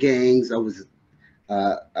also in gangs. I was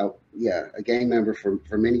a gang member for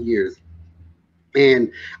many years.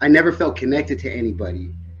 And I never felt connected to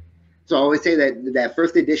anybody. So I always say that that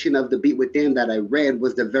first edition of The Beat Within that I read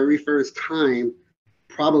was the very first time,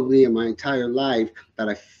 probably in my entire life, that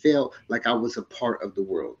I felt like I was a part of the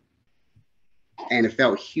world. And it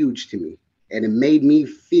felt huge to me. And it made me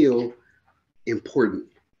feel important.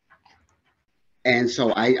 And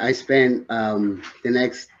so I spent the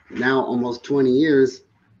next now almost 20 years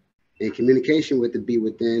in communication with The Beat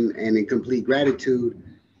Within and in complete gratitude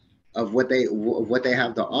of what they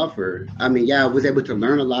have to offer. I mean, yeah, I was able to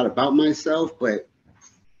learn a lot about myself, but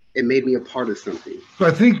it made me a part of something. So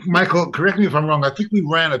I think, Michael, correct me if I'm wrong, I think we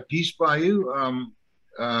ran a piece by you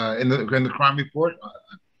in the crime report.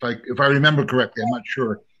 If I remember correctly, I'm not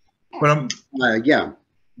sure, but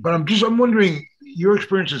I'm wondering your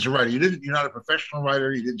experience as a writer. You're not a professional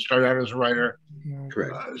writer. You didn't start out as a writer.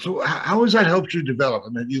 Correct. So how has that helped you develop? I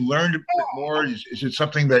mean, have you learned a bit more? Is it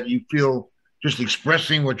something that you feel just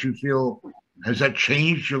expressing what you feel? Has that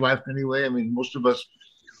changed your life in any way? I mean, most of us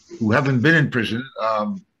who haven't been in prison,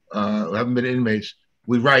 who haven't been inmates,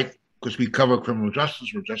 we write because we cover criminal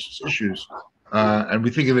justice or justice issues. And we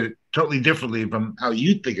think of it totally differently from how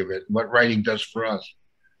you think of it, what writing does for us.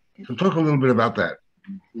 So talk a little bit about that.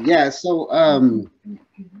 Yeah, so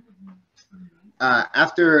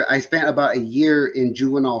after I spent about a year in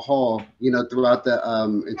juvenile hall, you know, throughout the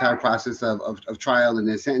entire process of trial and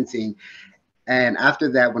then sentencing. And after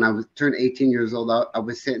that, when I turned 18 years old, I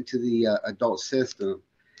was sent to the adult system.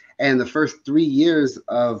 And the first 3 years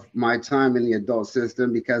of my time in the adult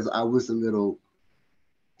system, because I was a little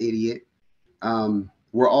idiot,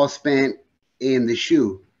 were all spent in the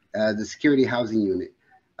SHU, the security housing unit.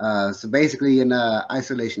 So basically in an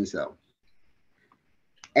isolation cell.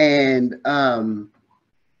 And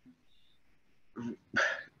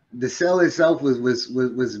the cell itself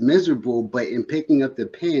was miserable, but in picking up the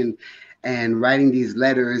pen and writing these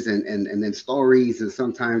letters and then stories and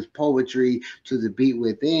sometimes poetry to the Beat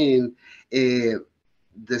Within,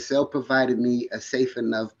 the cell provided me a safe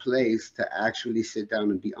enough place to actually sit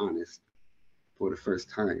down and be honest for the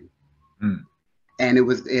first time. And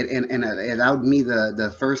it allowed me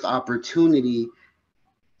the first opportunity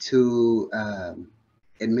to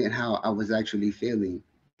admit how I was actually feeling.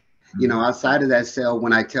 You know, outside of that cell,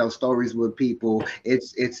 when I tell stories with people,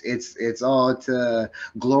 it's all to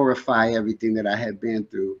glorify everything that I had been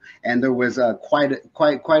through. And there was quite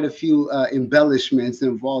a few embellishments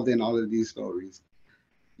involved in all of these stories.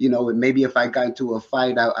 You know, and maybe if I got into a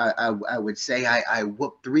fight, I would say I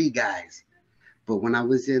whooped 3 guys. But when I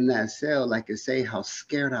was in that cell, I could say how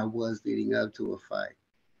scared I was leading up to a fight.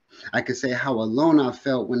 I could say how alone I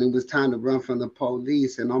felt when it was time to run from the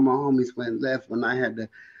police and all my homies went left when I had to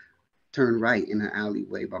turn right in an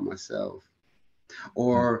alleyway by myself.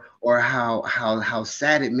 Or how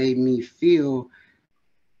sad it made me feel,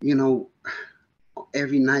 you know,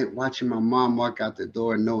 every night watching my mom walk out the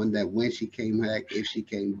door knowing that when she came back, if she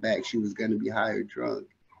came back, she was going to be high or drunk.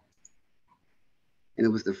 And it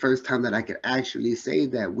was the first time that I could actually say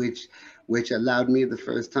that, which allowed me the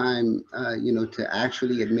first time, you know, to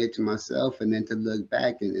actually admit to myself and then to look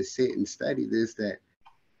back and to sit and study this, that,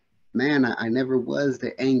 man, I never was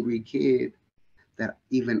the angry kid that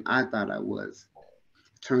even I thought I was.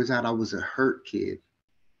 Turns out I was a hurt kid.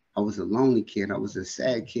 I was a lonely kid. I was a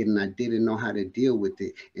sad kid, and I didn't know how to deal with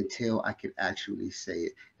it until I could actually say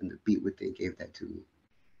it. And the Beat Within gave that to me.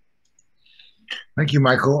 Thank you,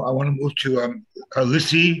 Michael. I want to move to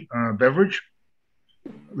Lissy Beveridge.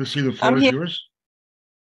 Lissy, the floor is yours.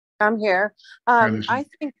 I'm here. I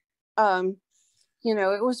think, you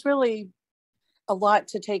know, it was really a lot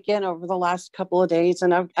to take in over the last couple of days.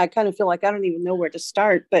 And I kind of feel like I don't even know where to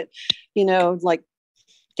start, but, you know, like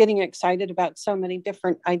getting excited about so many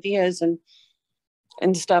different ideas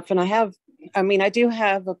and stuff. And I do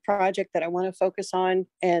have a project that I want to focus on,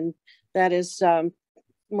 and that is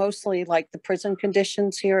mostly like the prison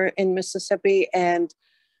conditions here in Mississippi and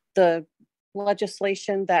the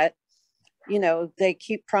legislation that, you know, they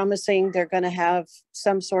keep promising they're going to have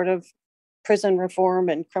some sort of prison reform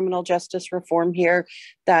and criminal justice reform here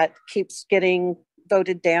that keeps getting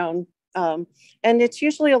voted down. And it's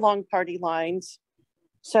usually along party lines.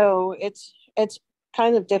 So it's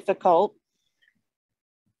kind of difficult.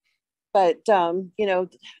 But, you know,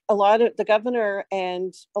 a lot of the governor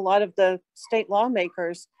and a lot of the state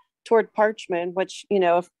lawmakers toward Parchman, which, you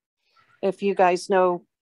know, if you guys know,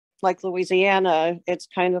 like Louisiana, it's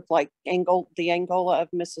kind of like the Angola of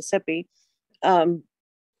Mississippi.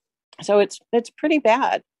 So it's pretty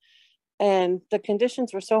bad. And the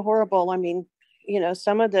conditions were so horrible. I mean, you know,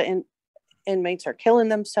 some of the inmates are killing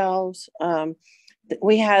themselves.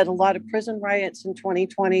 We had a lot of prison riots in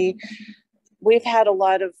 2020. We've had a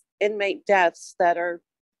lot of inmate deaths that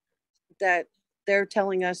they're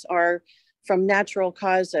telling us are from natural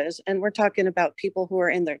causes. And we're talking about people who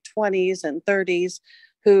are in their 20s and 30s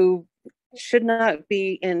who should not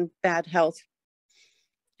be in bad health.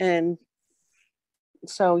 And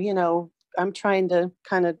so, you know, I'm trying to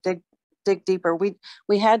kind of dig deeper.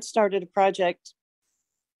 We had started a project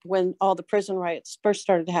when all the prison riots first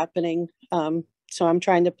started happening. So I'm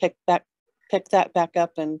trying to pick that back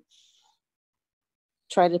up and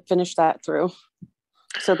try to finish that through.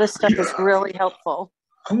 So this stuff is really helpful.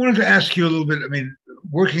 I wanted to ask you a little bit. I mean,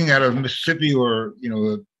 working out of Mississippi or, you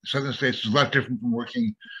know, the southern states is a lot different from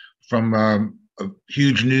working from a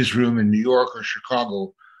huge newsroom in New York or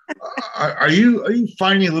Chicago. Are you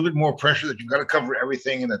finding a little bit more pressure that you've got to cover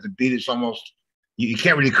everything and that the beat is almost, you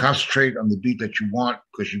can't really concentrate on the beat that you want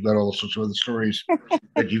because you've got all sorts of other stories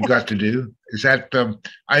that you've got to do? Is that,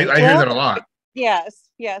 I hear that a lot. Yes.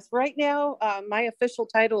 Right now, my official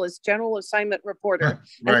title is General Assignment Reporter.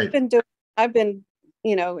 Right. I've been,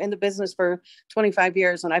 you know, in the business for 25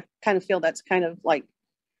 years, and I kind of feel that's kind of like,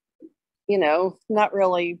 you know, not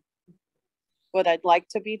really what I'd like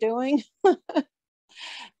to be doing.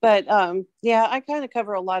 But yeah, I kind of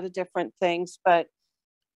cover a lot of different things, but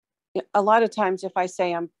a lot of times if I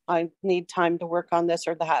say I need time to work on this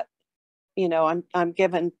or that, you know, I'm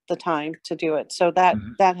given the time to do it. So that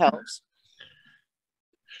helps.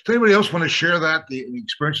 Does anybody else want to share that, the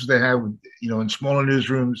experiences they have, you know, in smaller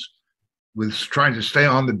newsrooms with trying to stay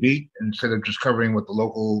on the beat instead of just covering what the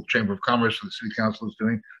local Chamber of Commerce or the City Council is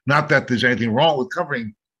doing? Not that there's anything wrong with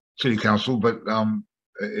covering City Council, but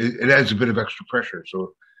it adds a bit of extra pressure.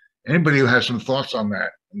 So anybody who has some thoughts on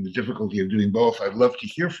that and the difficulty of doing both, I'd love to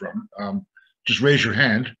hear from. Just raise your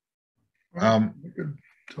hand. We could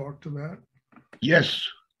talk to that. Yes.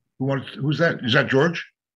 Who's that? Is that George?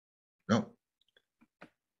 No.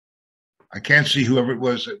 I can't see whoever it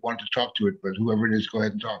was that wanted to talk to it, but whoever it is, go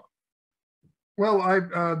ahead and talk.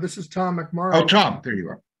 Well, this is Tom McMurray. Oh, Tom, there you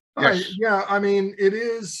are. Yes. Yeah, I mean, it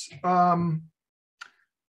is,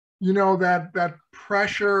 you know, that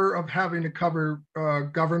pressure of having to cover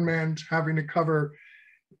government, having to cover,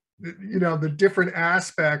 you know, the different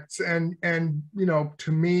aspects. And you know,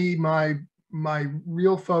 to me, my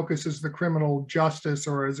real focus is the criminal justice,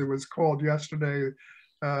 or as it was called yesterday,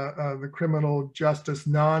 the criminal justice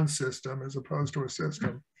non-system as opposed to a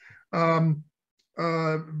system.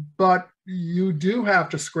 But you do have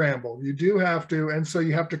to scramble. You do have to, and so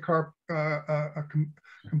you have to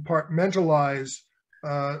compartmentalize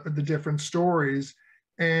the different stories.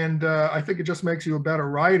 And I think it just makes you a better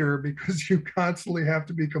writer because you constantly have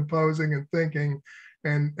to be composing and thinking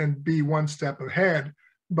and be one step ahead,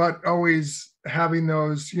 but always having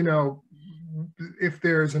those, you know, if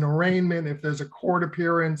there's an arraignment, if there's a court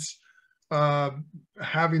appearance,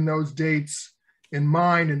 having those dates in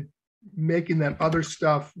mind and making that other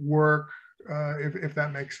stuff work, if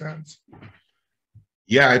that makes sense.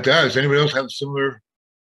 Yeah, it does. Anybody else have similar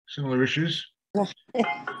issues?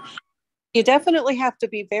 You definitely have to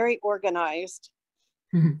be very organized.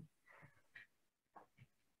 And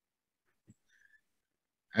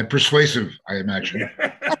persuasive, I imagine.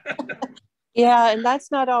 Yeah, and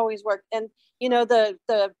that's not always worked. And you know, the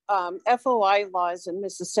FOI laws in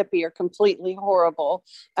Mississippi are completely horrible.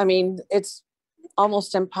 I mean, it's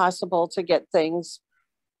almost impossible to get things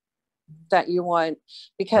that you want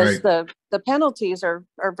because Right. the penalties are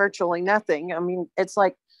virtually nothing. I mean, it's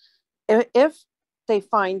like if they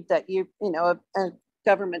find that you know a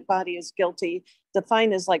government body is guilty, the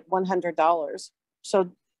fine is like $100.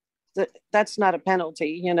 So that's not a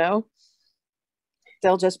penalty, you know.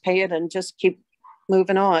 They'll just pay it and just keep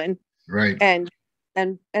moving on. Right. And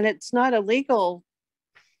it's not a legal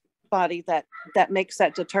body that makes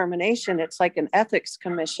that determination. It's like an ethics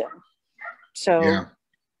commission. So Yeah.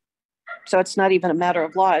 so it's not even a matter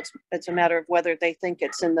of law. It's a matter of whether they think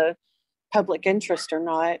it's in the public interest or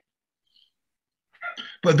not.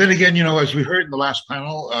 But then again, you know, as we heard in the last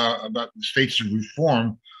panel about the states of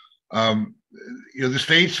reform, you know, the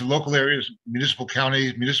states, the local areas,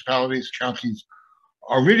 municipalities, counties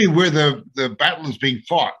are really where the battle is being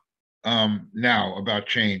fought now about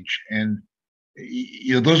change. And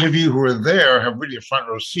you know, those of you who are there have really a front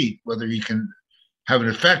row seat. Whether you can have an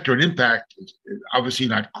effect or an impact is obviously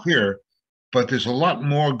not clear, but there's a lot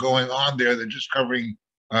more going on there than just covering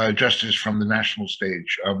justice from the national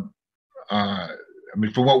stage. I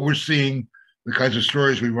mean, for what we're seeing, the kinds of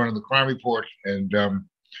stories we run in the crime report and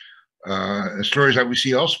stories that we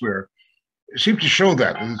see elsewhere, it seems to show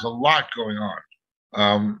that there's a lot going on.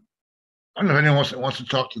 I don't know if anyone wants to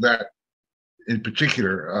talk to that in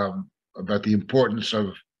particular about the importance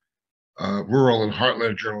of rural and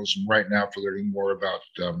heartland journalism right now for learning more about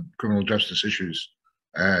criminal justice issues.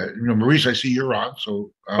 You know, Maurice, I see you're on,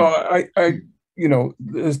 so. You know,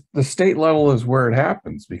 the state level is where it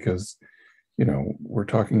happens because, you know, we're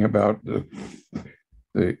talking about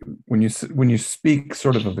when you speak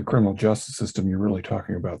sort of the criminal justice system, you're really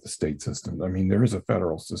talking about the state system. I mean, there is a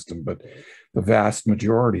federal system, but the vast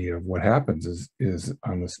majority of what happens is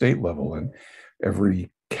on the state level, and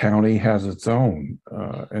every county has its own.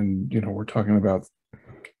 And you know, we're talking about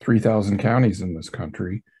 3,000 counties in this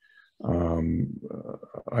country.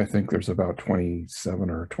 I think there's about 27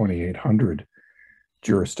 or 2,800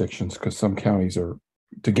 jurisdictions because some counties are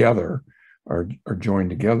together, are joined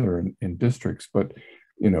together in districts. But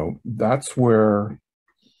you know, that's where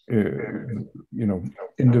you know,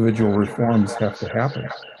 individual reforms have to happen.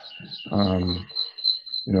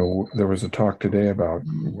 You know, there was a talk today about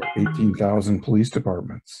 18,000 police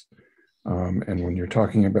departments, and when you're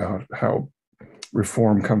talking about how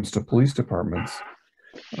reform comes to police departments,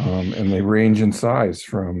 and they range in size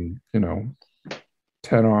from, you know,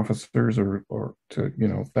 10 officers or to, you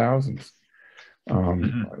know, thousands.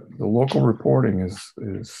 The local reporting is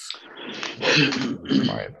in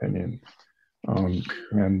my opinion,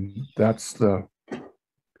 and that's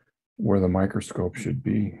where the microscope should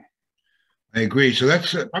be. I agree. So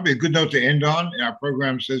that's probably a good note to end on. Our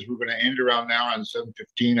program says we're going to end around now on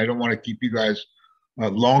 7:15. I don't want to keep you guys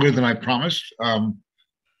longer than I promised.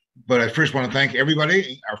 But I first want to thank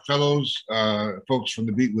everybody, our fellows, folks from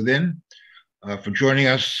the Beat Within, for joining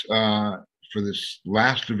us for this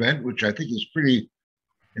last event, which I think is pretty,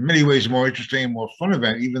 in many ways, more interesting and more fun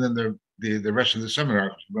event, even than the rest of the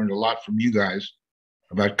seminar. We learned a lot from you guys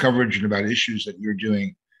about coverage and about issues that you're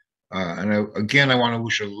doing. And again, I want to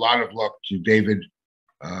wish a lot of luck to David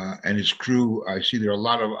and his crew. I see there are a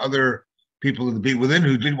lot of other people in the Beat Within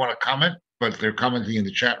who did want to comment, but they're commenting in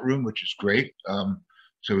the chat room, which is great.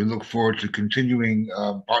 So we look forward to continuing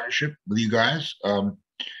partnership with you guys.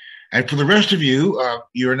 And for the rest of you,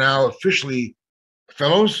 you're now officially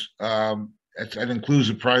fellows. That includes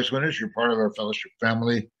the prize winners. You're part of our fellowship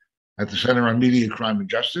family at the Center on Media, Crime, and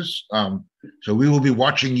Justice. So we will be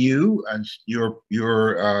watching you and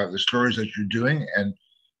the stories that you're doing, and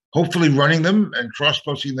hopefully running them and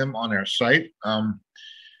cross-posting them on our site. All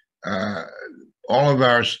of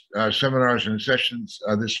our seminars and sessions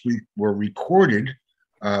this week were recorded,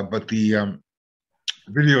 but the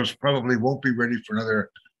videos probably won't be ready for another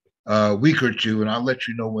week or two, and I'll let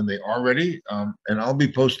you know when they are ready. And I'll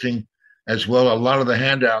be posting as well a lot of the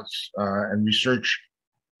handouts and research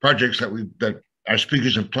projects that our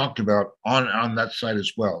speakers have talked about on that site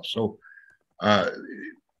as well. So, you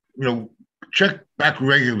know, check back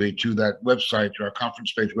regularly to that website, to our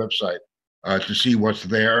conference page website, to see what's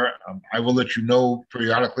there. I will let you know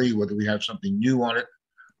periodically whether we have something new on it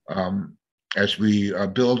as we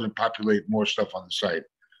build and populate more stuff on the site.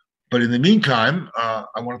 But in the meantime,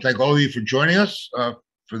 I want to thank all of you for joining us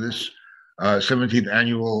for this 17th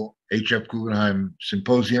annual HF Guggenheim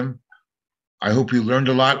Symposium. I hope you learned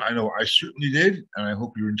a lot. I know I certainly did, and I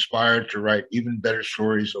hope you're inspired to write even better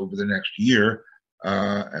stories over the next year.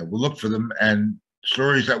 And we'll look for them, and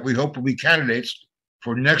stories that we hope will be candidates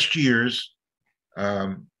for next year's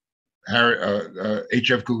HF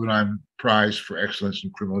Guggenheim Prize for Excellence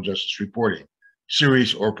in Criminal Justice Reporting,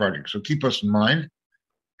 series or project. So keep us in mind.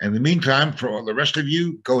 And in the meantime, for all the rest of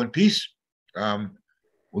you, go in peace. We'll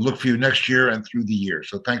look for you next year and through the year.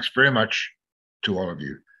 So thanks very much to all of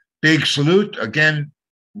you. Big salute. Again,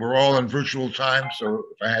 we're all in virtual time. So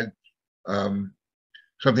if I had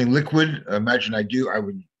something liquid, imagine I do, I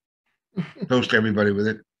would toast everybody with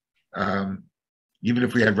it. Even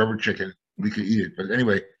if we had rubber chicken, we could eat it. But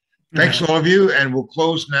anyway, thanks to all of you. And we'll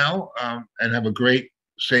close now and have a great,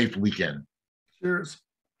 safe weekend. Cheers.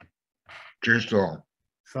 Cheers to all.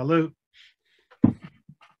 Salute.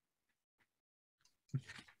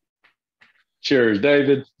 Cheers,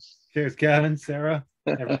 David. Cheers, Kevin, Sarah,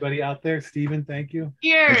 everybody out there. Stephen, thank you.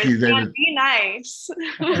 Cheers. Thank you, David. And be nice.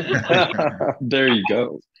 There you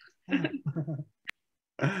go.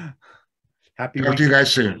 Happy Talk to you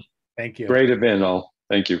guys soon. Thank you. Great event, all.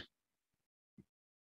 Thank you.